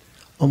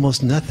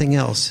 almost nothing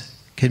else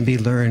can be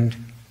learned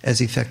as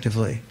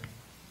effectively.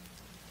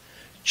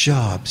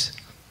 Jobs.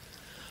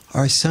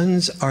 Our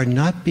sons are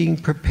not being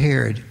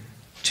prepared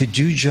to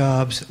do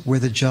jobs where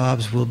the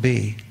jobs will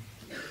be.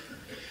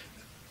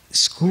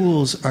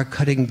 Schools are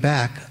cutting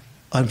back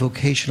on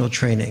vocational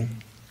training.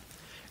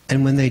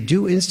 And when they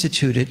do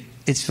institute it,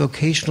 it's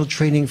vocational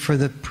training for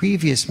the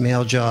previous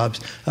male jobs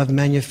of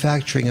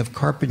manufacturing, of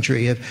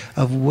carpentry, of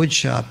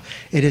woodshop.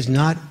 It is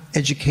not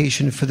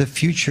education for the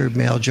future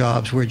male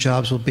jobs, where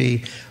jobs will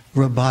be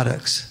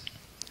robotics,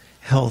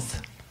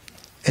 health,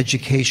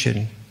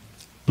 education,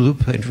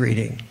 blueprint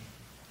reading.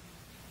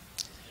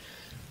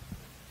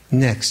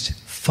 Next,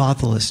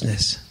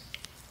 fatherlessness.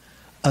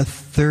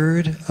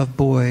 1/3 of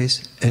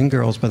boys and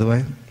girls, by the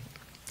way,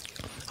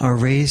 are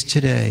raised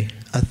today,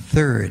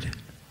 1/3,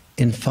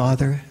 in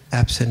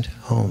father-absent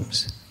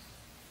homes.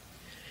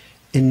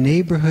 In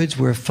neighborhoods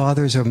where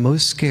fathers are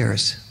most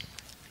scarce,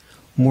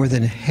 more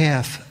than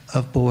half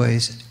of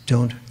boys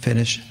don't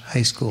finish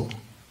high school.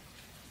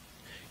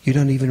 You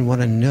don't even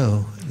want to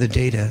know the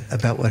data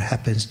about what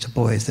happens to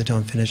boys that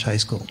don't finish high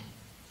school.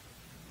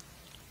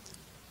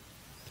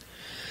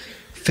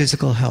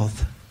 Physical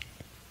health.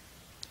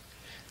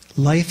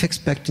 Life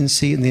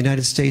expectancy in the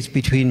United States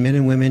between men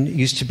and women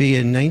used to be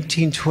in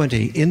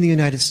 1920, in the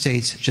United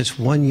States, just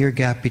 1 year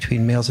gap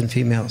between males and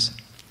females.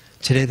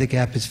 Today the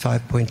gap is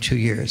 5.2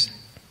 years.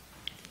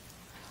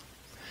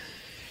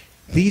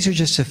 These are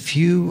just a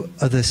few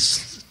of the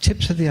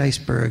tips of the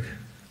iceberg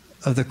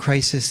of the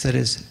crisis that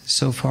is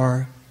so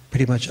far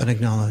pretty much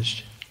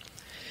unacknowledged.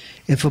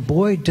 If a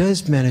boy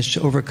does manage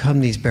to overcome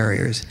these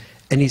barriers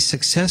and he's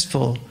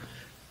successful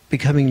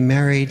becoming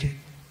married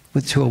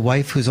to a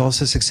wife who's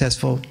also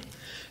successful,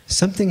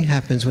 something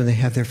happens when they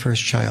have their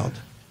first child.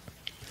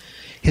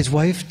 His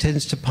wife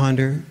tends to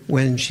ponder,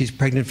 when she's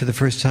pregnant for the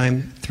first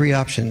time, 3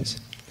 options.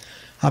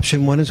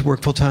 Option 1 is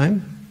work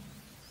full-time.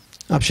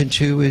 Option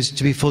 2 is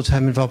to be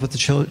full-time involved with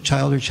the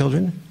child or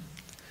children.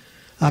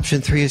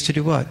 Option 3 is to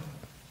do what?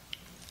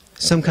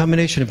 Some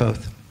combination of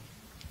both.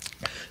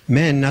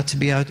 Men not to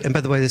be out, and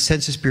by the way, the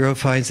Census Bureau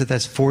finds that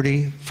that's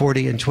 40,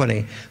 40, and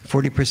 20.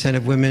 40%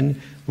 of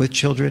women with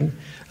children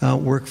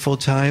work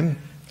full-time,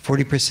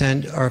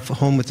 40% are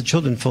home with the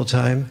children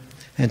full-time,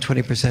 and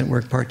 20%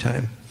 work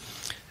part-time.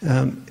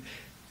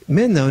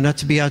 Men, though, not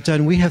to be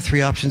outdone, we have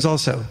 3 options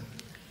also.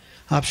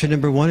 Option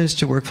number 1 is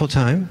to work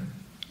full-time.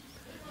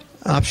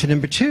 Option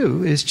number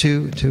 2 is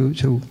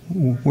to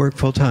work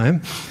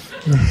full-time.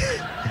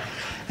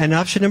 And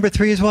option number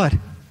 3 is what?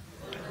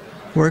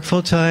 Work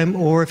full-time,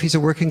 or if he's a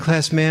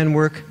working-class man,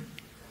 work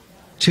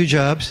 2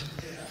 jobs.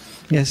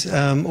 Yes,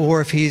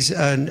 or if he's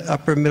an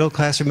upper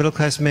middle-class or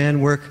middle-class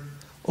man, work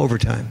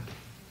overtime.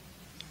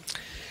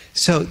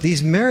 So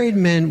these married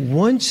men,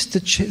 once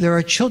there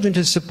are children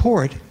to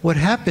support, what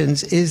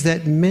happens is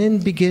that men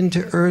begin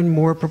to earn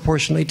more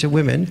proportionally to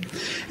women,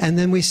 and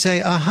then we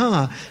say,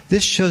 aha,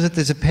 this shows that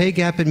there's a pay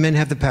gap and men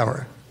have the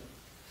power.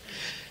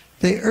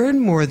 They earn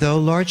more, though,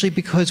 largely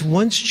because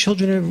once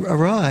children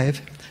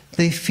arrive,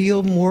 they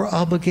feel more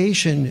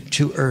obligation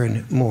to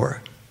earn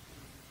more.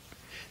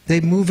 They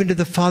move into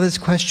the father's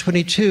quest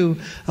 22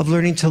 of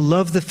learning to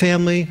love the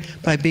family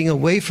by being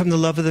away from the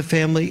love of the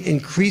family,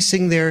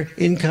 increasing their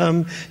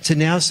income to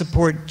now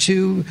support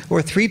 2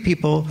 or 3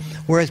 people,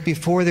 whereas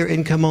before their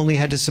income only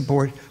had to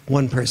support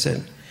 1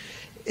 person.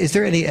 Is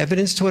there any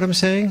evidence to what I'm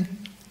saying?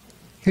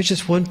 Here's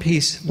just one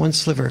piece, one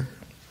sliver.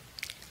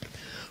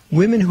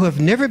 Women who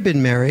have never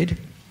been married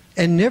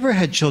and never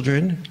had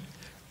children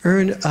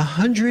earn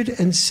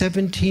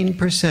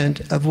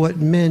 117% of what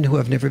men who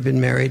have never been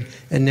married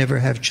and never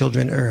have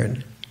children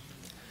earn.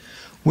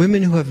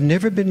 Women who have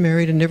never been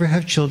married and never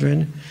have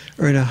children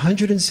earn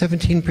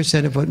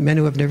 117% of what men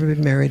who have never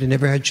been married and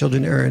never had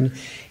children earn,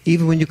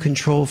 even when you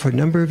control for a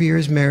number of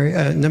years in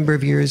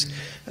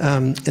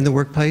the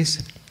workplace,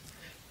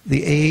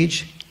 the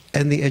age,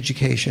 and the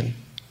education.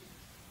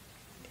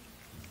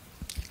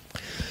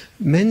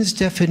 Men's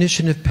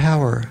definition of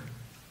power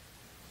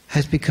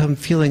has become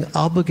feeling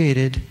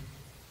obligated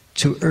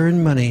to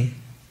earn money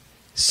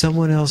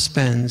someone else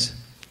spends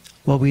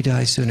while we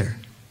die sooner.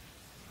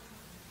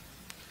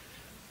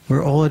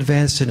 We're all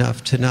advanced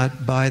enough to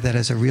not buy that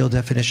as a real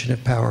definition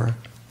of power,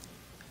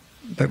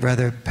 but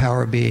rather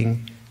power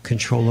being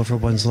control over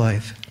one's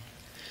life.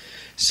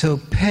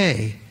 So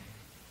pay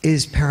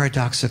is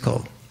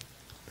paradoxical.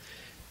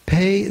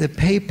 The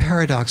pay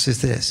paradox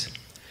is this.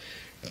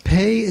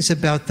 Pay is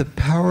about the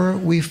power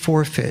we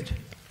forfeit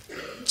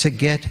to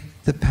get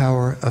the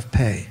power of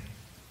pay.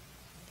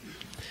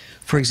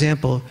 For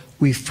example,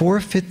 we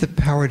forfeit the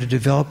power to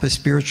develop a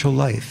spiritual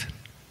life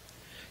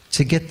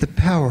to get the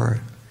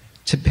power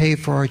to pay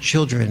for our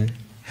children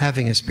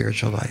having a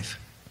spiritual life.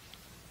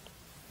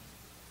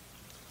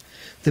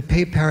 The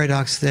pay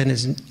paradox then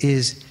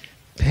is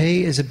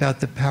pay is about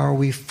the power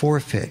we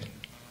forfeit,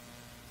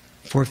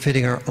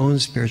 forfeiting our own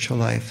spiritual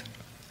life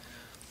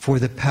for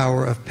the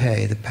power of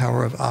pay, the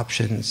power of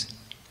options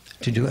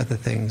to do other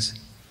things.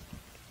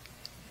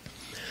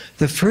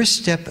 The first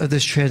step of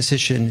this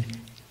transition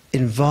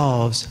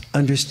involves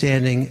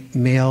understanding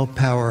male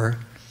power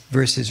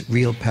versus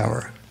real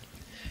power.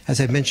 As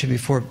I mentioned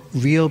before,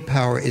 real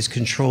power is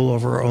control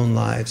over our own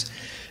lives.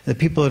 The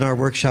people in our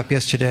workshop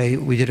yesterday,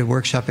 we did a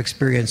workshop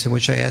experience in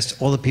which I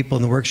asked all the people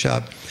in the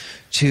workshop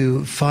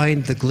to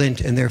find the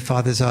glint in their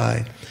father's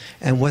eye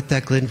and what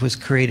that glint was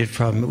created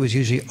from. It was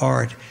usually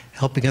art,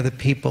 helping other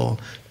people,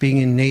 being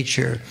in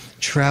nature,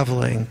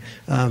 traveling,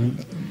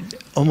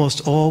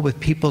 almost all with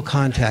people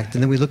contact.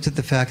 And then we looked at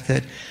the fact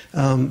that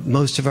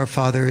most of our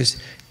fathers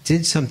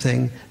did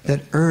something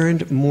that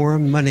earned more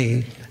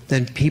money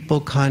than people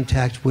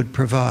contact would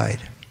provide.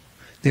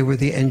 They were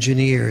the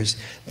engineers.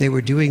 They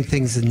were doing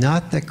things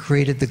not that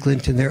created the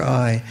glint in their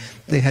eye.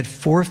 They had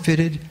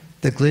forfeited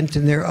the glint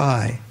in their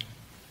eye,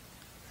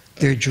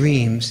 their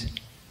dreams,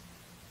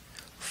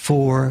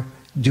 for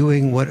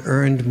doing what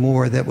earned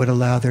more that would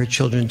allow their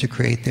children to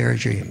create their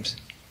dreams.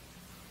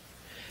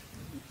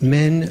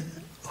 Men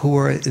who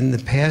were in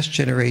the past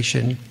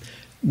generation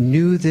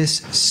knew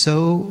this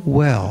so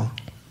well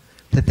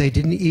that they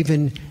didn't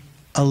even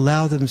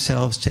allow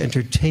themselves to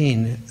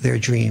entertain their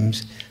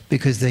dreams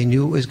because they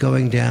knew it was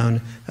going down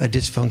a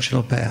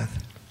dysfunctional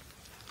path.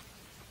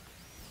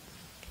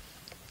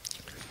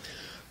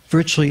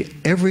 Virtually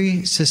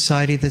every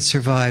society that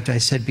survived, I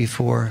said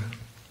before,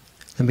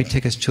 let me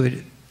take us to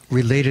a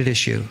related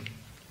issue.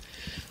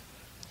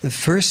 The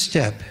first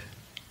step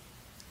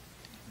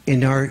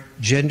in our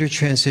gender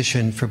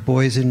transition for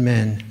boys and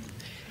men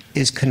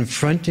is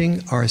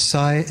confronting our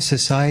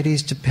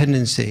society's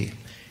dependency.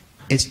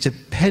 Its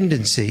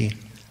dependency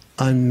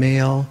on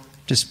male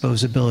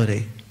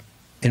disposability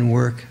in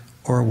work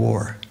or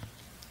war.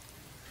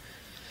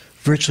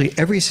 Virtually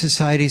every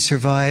society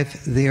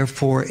survived,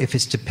 therefore, if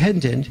it's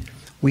dependent,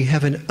 we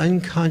have an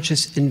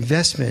unconscious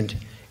investment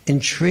in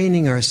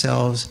training our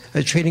sons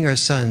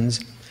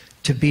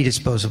to be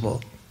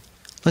disposable.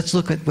 Let's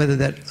look at whether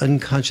that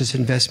unconscious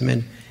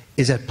investment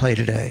is at play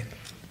today.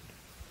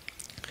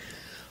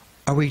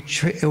 Are we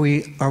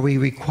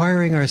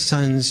requiring our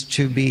sons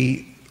to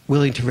be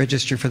willing to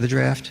register for the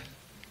draft?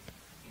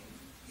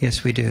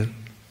 Yes, we do.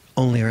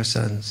 Only our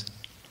sons.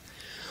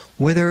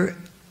 Whether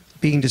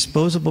being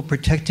disposable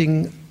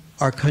protecting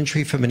our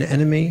country from an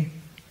enemy,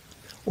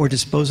 or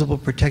disposable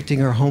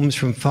protecting our homes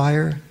from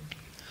fire,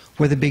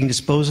 whether being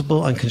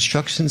disposable on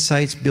construction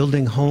sites,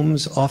 building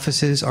homes,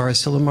 offices, our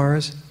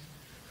asilomars,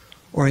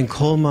 or in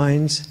coal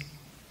mines,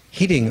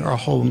 heating our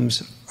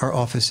homes, our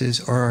offices,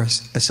 or our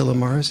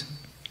asilomars,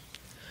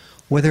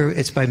 whether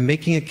it's by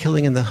making a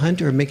killing in the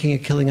hunt or making a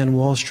killing on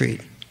Wall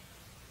Street.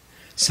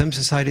 Some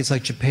societies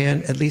like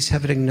Japan at least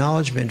have an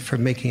acknowledgement for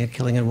making a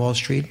killing on Wall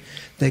Street.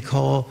 They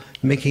call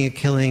making a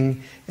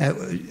killing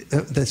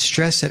the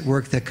stress at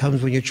work that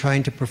comes when you're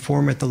trying to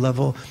perform at the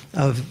level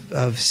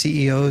of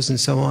CEOs and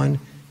so on,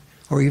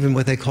 or even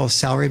what they call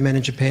salarymen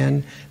in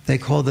Japan. They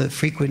call the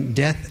frequent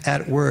death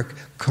at work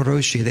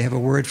koroshi. They have a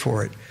word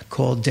for it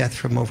called death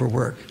from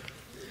overwork.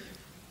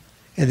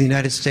 In the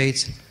United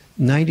States,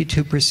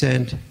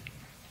 92%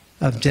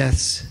 of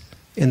deaths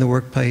in the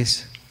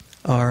workplace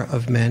are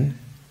of men.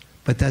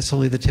 But that's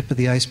only the tip of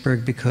the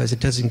iceberg because it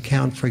doesn't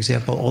count, for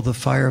example, all the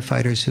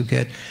firefighters who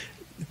get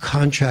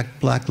contract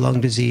black lung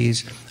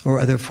disease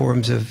or other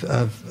forms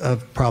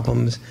of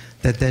problems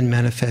that then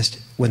manifest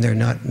when they're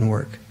not in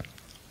work.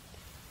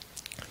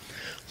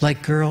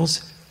 Like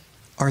girls,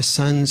 our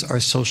sons are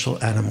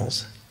social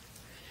animals.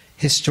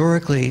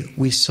 Historically,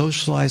 we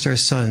socialized our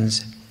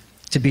sons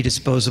to be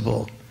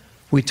disposable.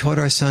 We taught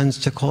our sons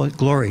to call it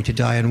glory, to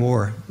die in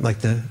war, like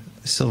the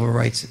Civil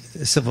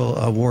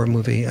War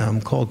movie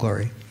Call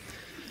Glory.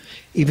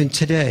 Even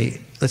today,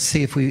 let's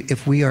see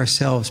if we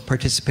ourselves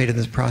participate in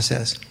this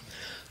process.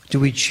 Do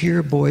we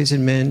cheer boys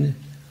and men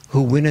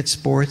who win at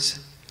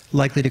sports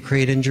likely to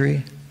create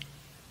injury?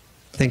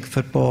 Think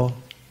football,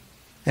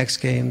 X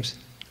Games,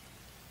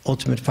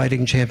 Ultimate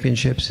Fighting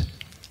Championships.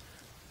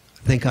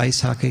 Think ice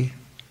hockey.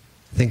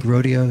 Think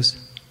rodeos.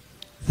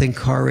 Think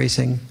car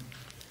racing.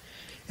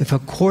 If a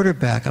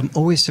quarterback, I'm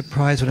always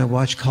surprised when I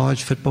watch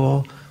college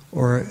football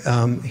or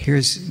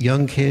here's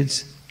young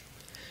kids,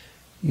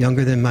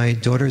 younger than my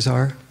daughters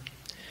are.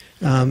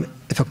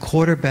 If a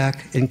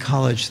quarterback in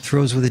college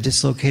throws with a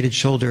dislocated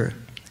shoulder,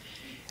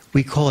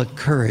 We call it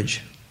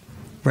courage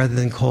rather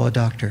than call a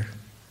doctor.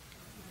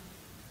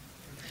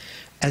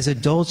 As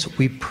adults,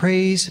 we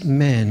praise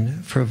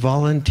men for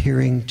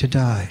volunteering to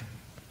die.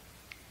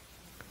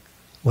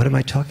 What am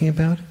I talking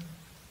about?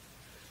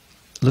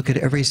 Look at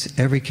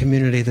every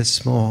community that's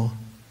small.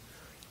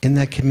 In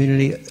that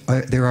community,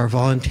 there are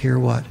volunteer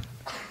what?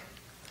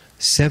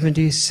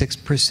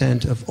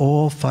 76% of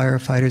all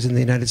firefighters in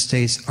the United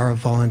States are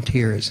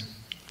volunteers.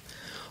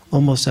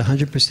 Almost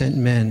 100%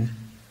 men.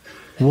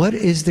 What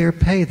is their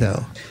pay,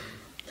 though?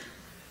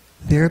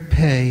 Their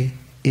pay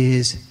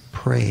is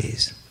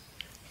praise.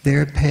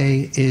 Their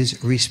pay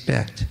is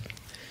respect.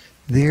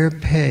 Their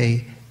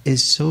pay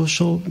is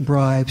social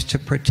bribes to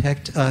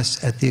protect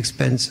us at the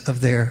expense of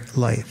their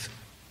life.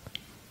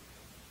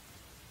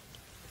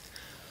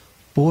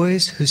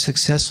 Boys who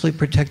successfully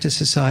protect a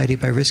society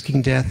by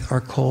risking death are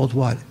called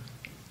what?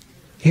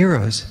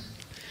 Heroes.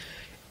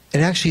 It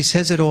actually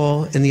says it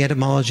all in the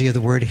etymology of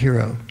the word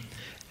hero.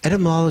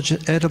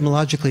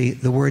 Etymologically,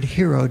 the word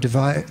hero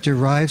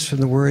derives from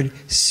the word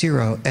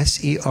sero,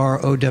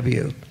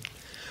 S-E-R-O-W,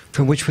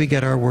 from which we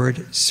get our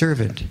word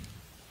servant.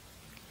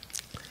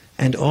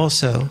 And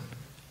also,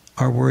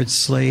 our word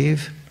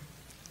slave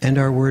and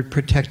our word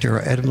protector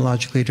are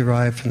etymologically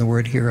derived from the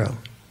word hero.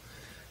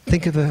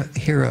 Think of a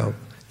hero.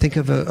 Think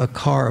of a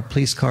car, a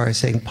police car,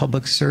 saying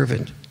public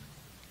servant.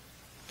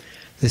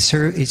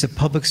 He's a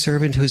public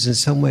servant who's in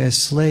some way a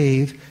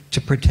slave to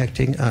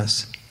protecting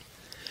us.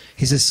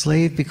 He's a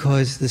slave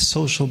because the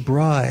social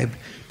bribe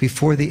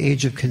before the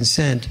age of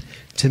consent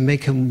to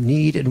make him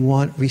need and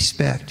want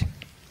respect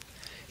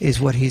is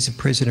what he's a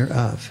prisoner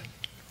of.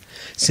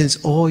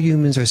 Since all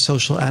humans are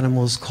social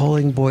animals,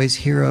 calling boys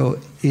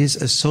hero is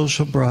a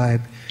social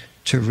bribe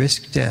to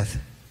risk death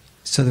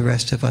so the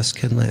rest of us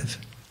can live.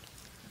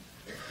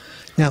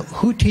 Now,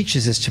 who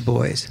teaches this to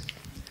boys?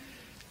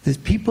 The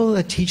people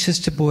that teach this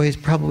to boys,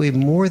 probably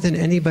more than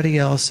anybody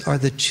else, are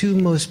the two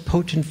most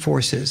potent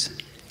forces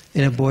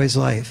in a boy's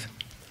life: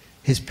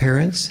 his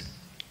parents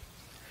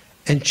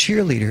and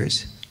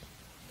cheerleaders.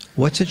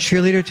 What's a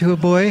cheerleader to a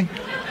boy?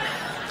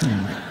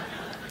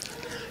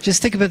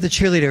 Just think about the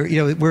cheerleader.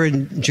 You know, we're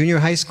in junior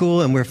high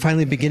school and we're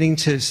finally beginning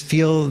to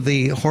feel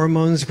the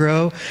hormones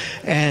grow,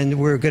 and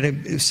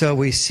so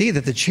we see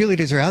that the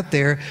cheerleaders are out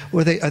there.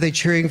 Are they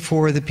cheering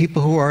for the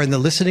people who are in the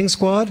listening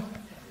squad?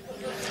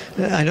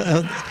 I don't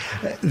know.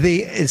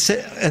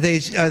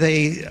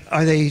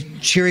 Are they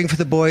cheering for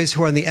the boys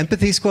who are on the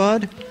empathy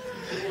squad?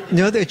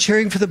 No, they're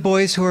cheering for the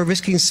boys who are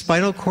risking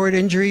spinal cord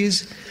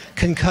injuries,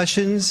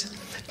 concussions,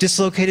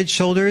 dislocated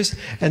shoulders,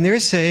 and they're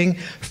saying,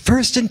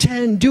 1st and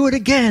 10, do it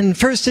again,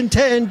 1st and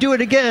 10, do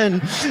it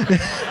again.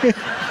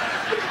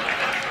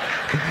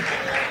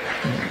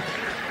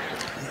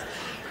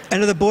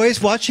 And are the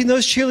boys watching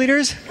those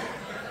cheerleaders?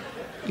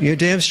 You're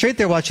damn straight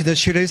they're watching those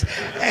cheerleaders.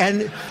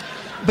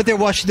 But they're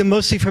watching them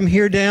mostly from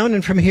here down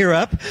and from here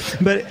up,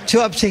 but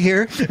up to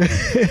here.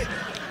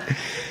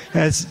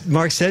 As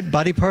Mark said,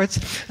 body parts.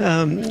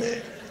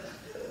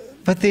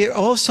 But they're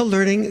also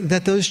learning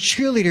that those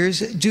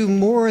cheerleaders do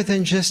more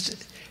than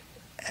just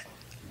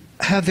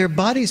have their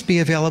bodies be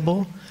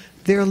available.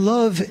 Their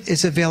love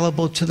is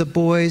available to the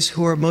boys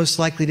who are most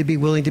likely to be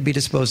willing to be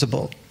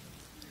disposable.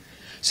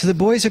 So the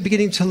boys are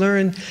beginning to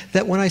learn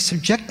that when I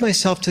subject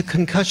myself to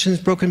concussions,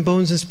 broken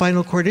bones, and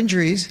spinal cord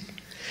injuries,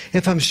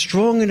 if I'm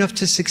strong enough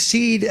to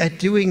succeed at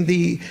doing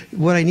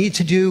what I need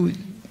to do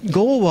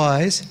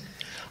goal-wise,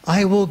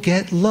 I will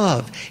get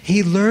love.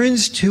 He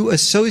learns to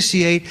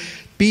associate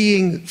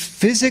being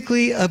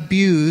physically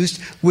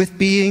abused with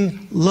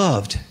being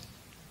loved.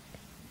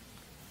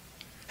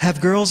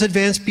 Have girls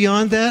advanced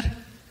beyond that?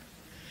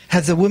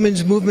 Has the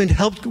women's movement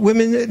helped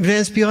women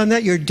advance beyond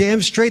that? You're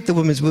damn straight the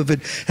women's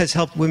movement has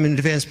helped women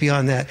advance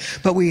beyond that.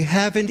 But we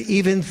haven't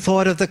even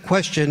thought of the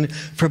question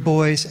for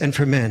boys and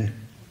for men.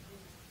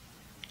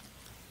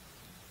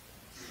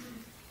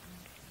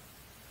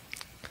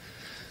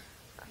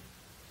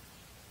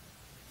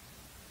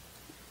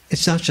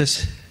 It's not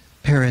just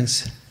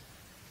parents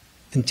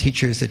and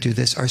teachers that do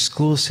this. Our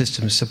school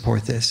systems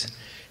support this.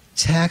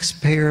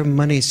 Taxpayer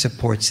money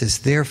supports this.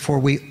 Therefore,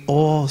 we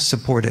all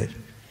support it.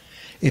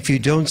 If you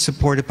don't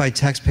support it by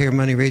taxpayer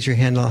money, raise your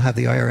hand and I'll have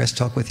the IRS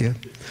talk with you.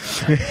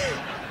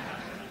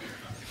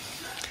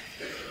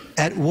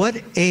 At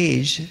what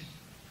age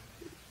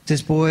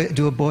does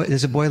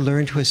a boy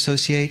learn to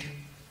associate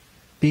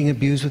being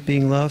abused with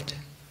being loved?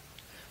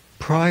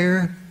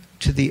 Prior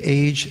to the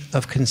age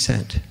of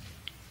consent.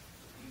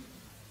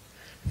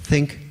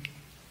 Think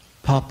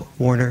Pop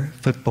Warner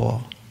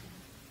football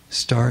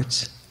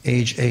starts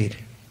age 8,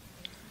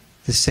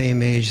 the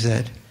same age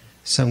that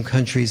some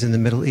countries in the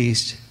Middle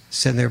East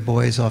send their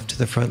boys off to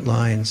the front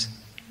lines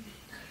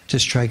to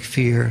strike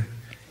fear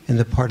in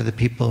the part of the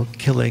people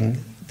killing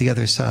the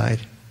other side,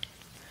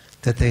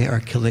 that they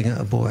are killing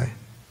a boy.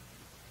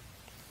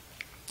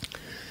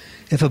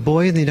 If a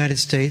boy in the United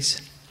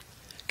States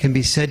can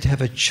be said to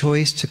have a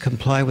choice to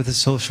comply with a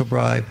social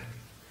bribe,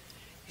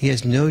 he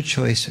has no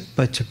choice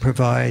but to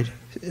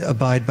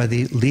abide by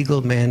the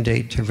legal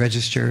mandate to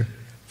register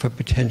for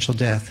potential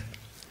death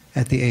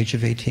at the age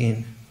of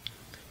 18.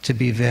 to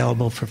be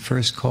available for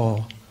first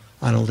call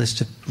on a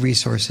list of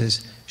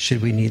resources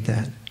should we need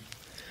that.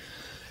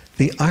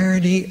 The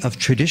irony of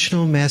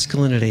traditional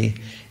masculinity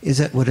is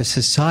that what a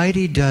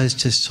society does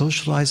to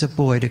socialize a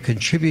boy to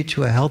contribute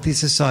to a healthy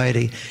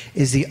society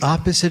is the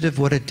opposite of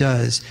what it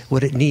does,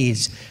 what it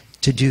needs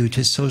to do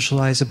to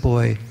socialize a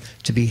boy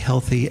to be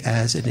healthy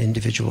as an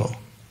individual.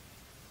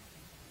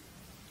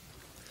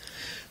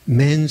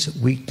 Men's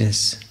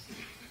weakness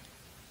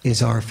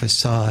is our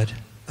facade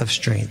of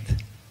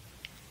strength.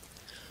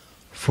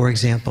 For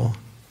example,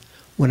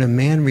 when a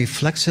man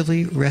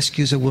reflexively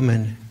rescues a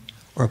woman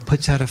or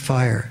puts out a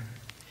fire,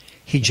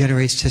 he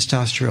generates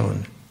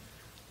testosterone.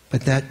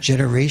 But that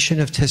generation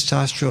of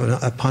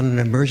testosterone upon an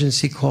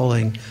emergency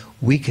calling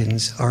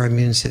weakens our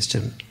immune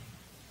system.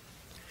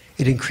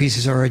 It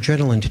increases our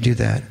adrenaline to do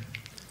that,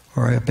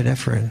 or our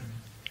epinephrine.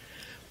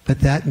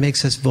 But that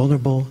makes us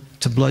vulnerable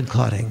to blood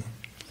clotting,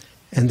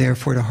 and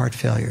therefore to heart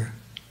failure.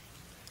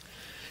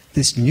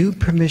 This new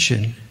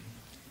permission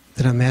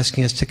that I'm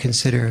asking us to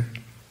consider,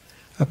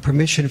 a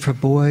permission for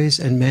boys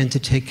and men to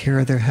take care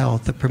of their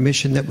health, a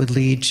permission that would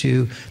lead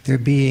to there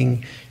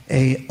being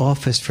an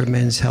office for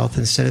men's health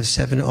instead of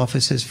 7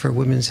 offices for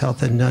women's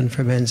health and none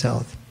for men's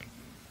health,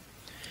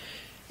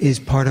 is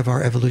part of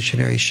our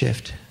evolutionary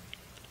shift.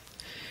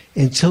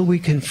 Until we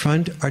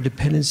confront our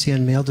dependency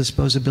on male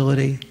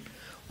disposability,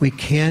 we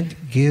can't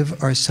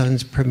give our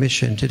sons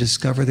permission to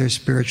discover their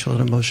spiritual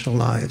and emotional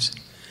lives,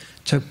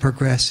 to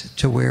progress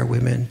to where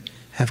women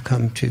have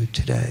come to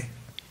today.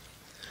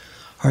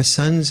 Our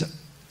sons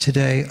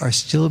today are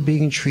still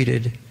being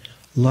treated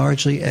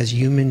largely as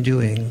human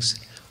doings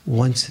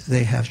once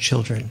they have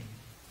children.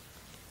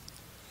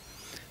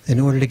 In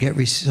order to get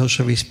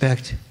social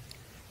respect,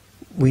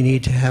 we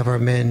need to have our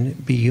men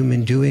be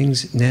human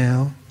doings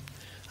now.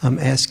 I'm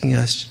asking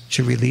us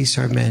to release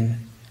our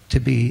men to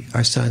be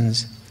our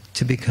sons,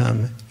 to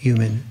become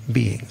human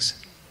beings.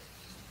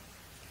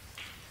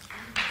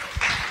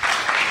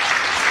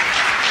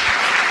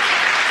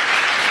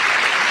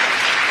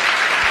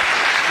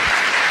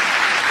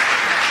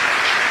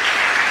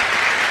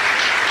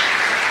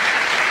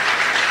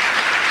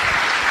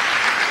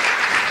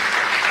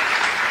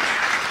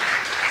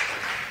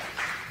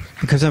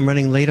 Because I'm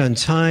running late on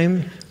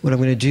time, what I'm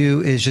going to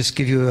do is just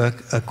give you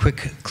a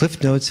quick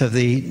cliff notes of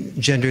the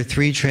gender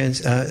 3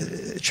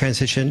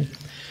 transition.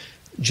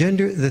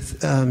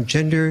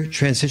 Gender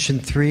transition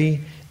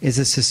 3 is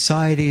a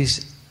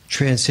society's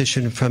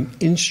transition from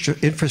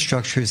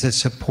infrastructures that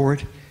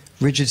support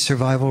rigid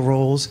survival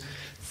roles.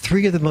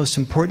 3 of the most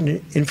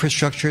important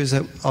infrastructures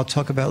that I'll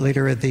talk about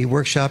later at the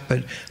workshop,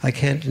 but I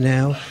can't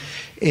now,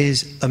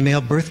 is a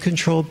male birth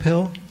control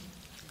pill.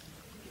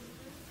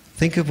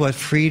 Think of what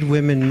freed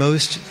women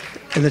most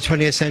in the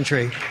 20th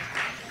century.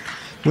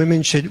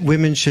 Women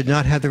should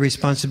not have the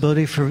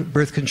responsibility for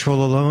birth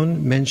control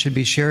alone. Men should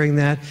be sharing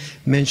that.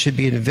 Men should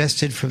be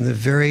invested from the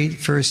very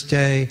first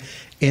day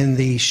in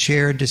the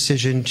shared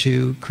decision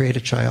to create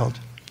a child.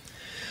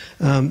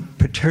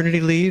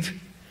 Paternity leave.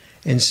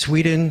 In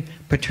Sweden,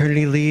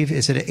 paternity leave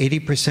is at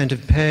 80%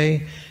 of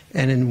pay,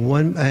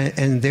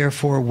 and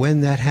therefore, when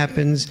that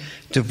happens,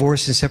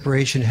 divorce and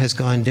separation has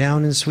gone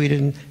down in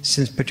Sweden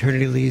since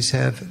paternity leaves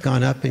have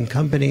gone up, and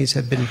companies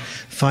have been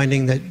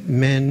finding that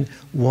men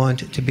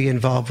want to be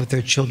involved with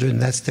their children.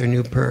 That's their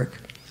new perk.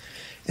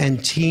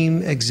 And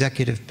team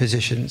executive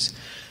positions.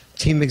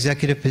 Team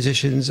executive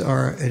positions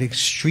are an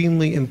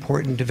extremely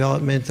important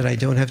development that I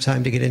don't have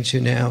time to get into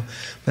now,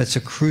 but it's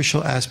a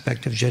crucial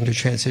aspect of gender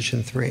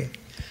transition 3.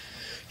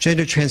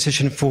 Gender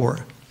transition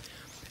 4.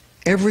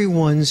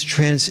 Everyone's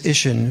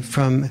transition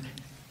from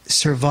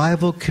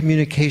survival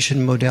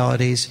communication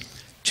modalities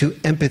to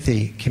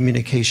empathy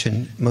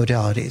communication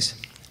modalities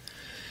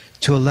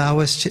to allow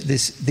us to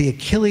the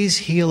Achilles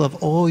heel of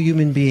all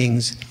human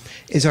beings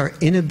is our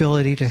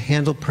inability to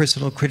handle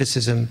personal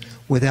criticism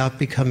without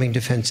becoming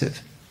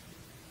defensive,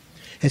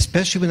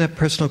 especially when that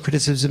personal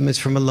criticism is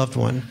from a loved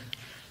one,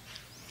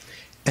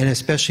 and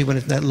especially when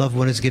that loved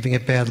one is giving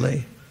it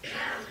badly.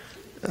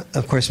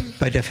 Of course,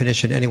 by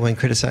definition, anyone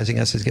criticizing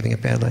us is giving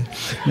it badly.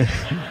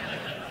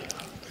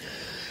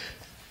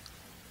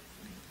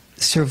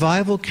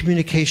 Survival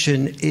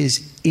communication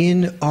is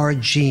in our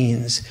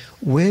genes.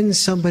 When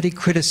somebody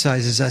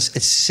criticizes us,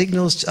 it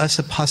signals to us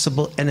a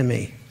possible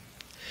enemy.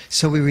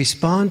 So we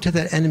respond to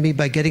that enemy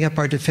by getting up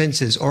our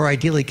defenses, or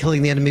ideally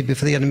killing the enemy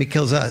before the enemy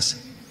kills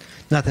us.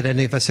 Not that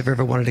any of us have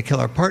ever wanted to kill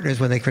our partners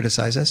when they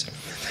criticize us.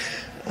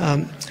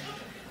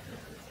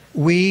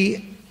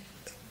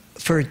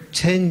 For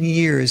 10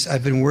 years,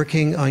 I've been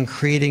working on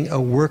creating a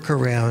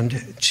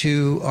workaround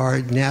to our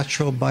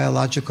natural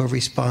biological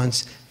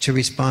response to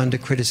respond to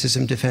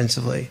criticism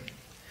defensively.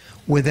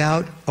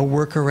 Without a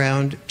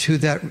workaround to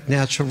that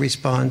natural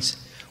response,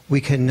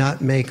 we cannot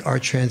make our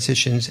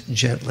transitions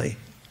gently.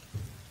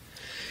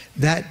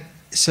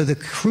 So the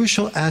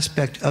crucial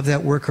aspect of that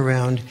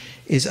workaround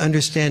is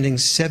understanding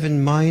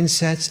 7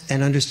 mindsets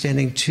and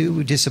understanding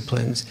 2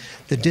 disciplines: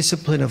 the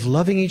discipline of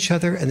loving each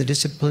other and the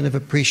discipline of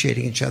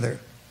appreciating each other.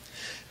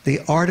 The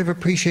art of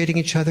appreciating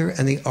each other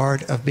and the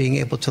art of being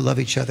able to love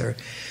each other.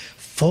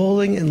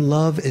 Falling in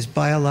love is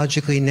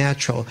biologically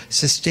natural.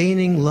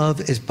 Sustaining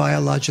love is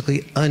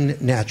biologically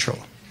unnatural.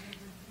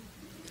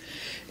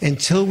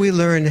 Until we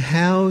learn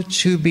how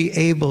to be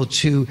able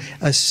to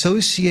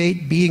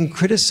associate being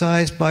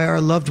criticized by our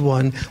loved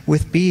one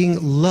with being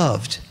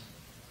loved,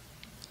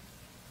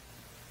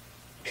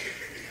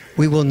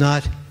 we will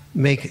not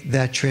make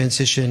that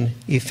transition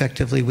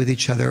effectively with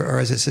each other or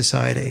as a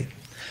society.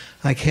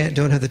 I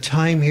don't have the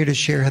time here to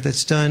share how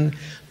that's done,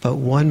 but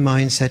one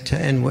mindset to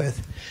end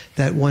with.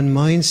 That one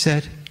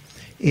mindset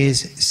is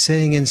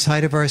saying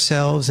inside of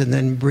ourselves and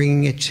then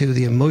bringing it to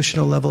the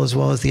emotional level as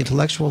well as the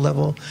intellectual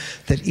level,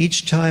 that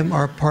each time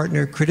our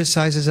partner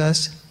criticizes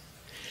us,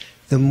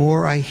 the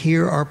more I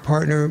hear our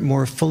partner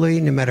more fully,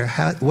 no matter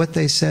what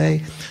they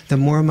say, the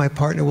more my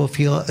partner will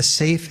feel a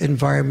safe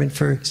environment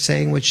for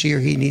saying what she or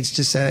he needs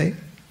to say.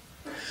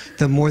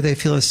 The more they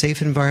feel a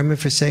safe environment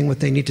for saying what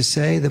they need to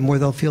say, the more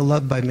they'll feel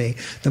loved by me.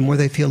 The more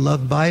they feel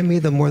loved by me,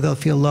 the more they'll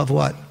feel love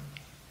what?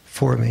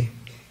 For me.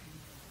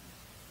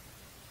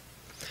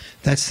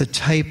 That's the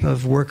type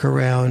of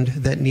workaround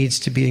that needs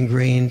to be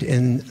ingrained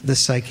in the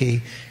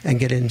psyche and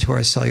get into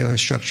our cellular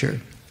structure.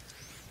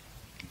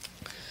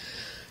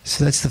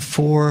 So that's the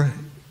 4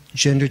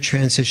 gender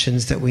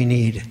transitions that we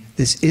need.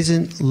 This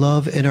isn't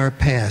love in our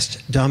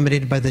past,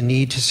 dominated by the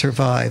need to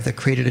survive, that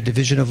created a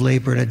division of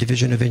labor and a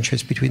division of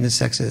interest between the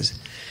sexes.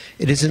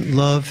 It isn't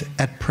love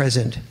at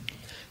present,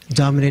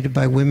 dominated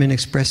by women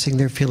expressing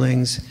their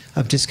feelings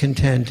of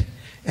discontent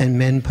and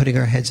men putting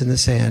our heads in the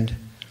sand,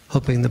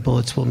 hoping the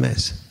bullets will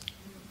miss.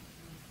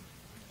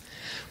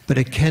 But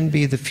it can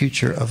be the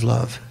future of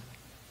love.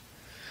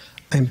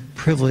 I'm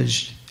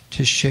privileged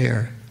to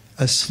share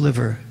a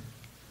sliver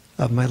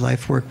of my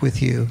life work with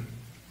you,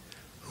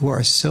 who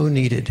are so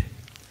needed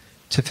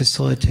to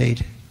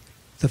facilitate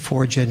the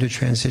 4 gender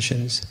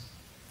transitions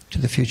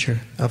to the future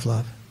of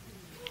love.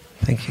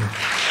 Thank you.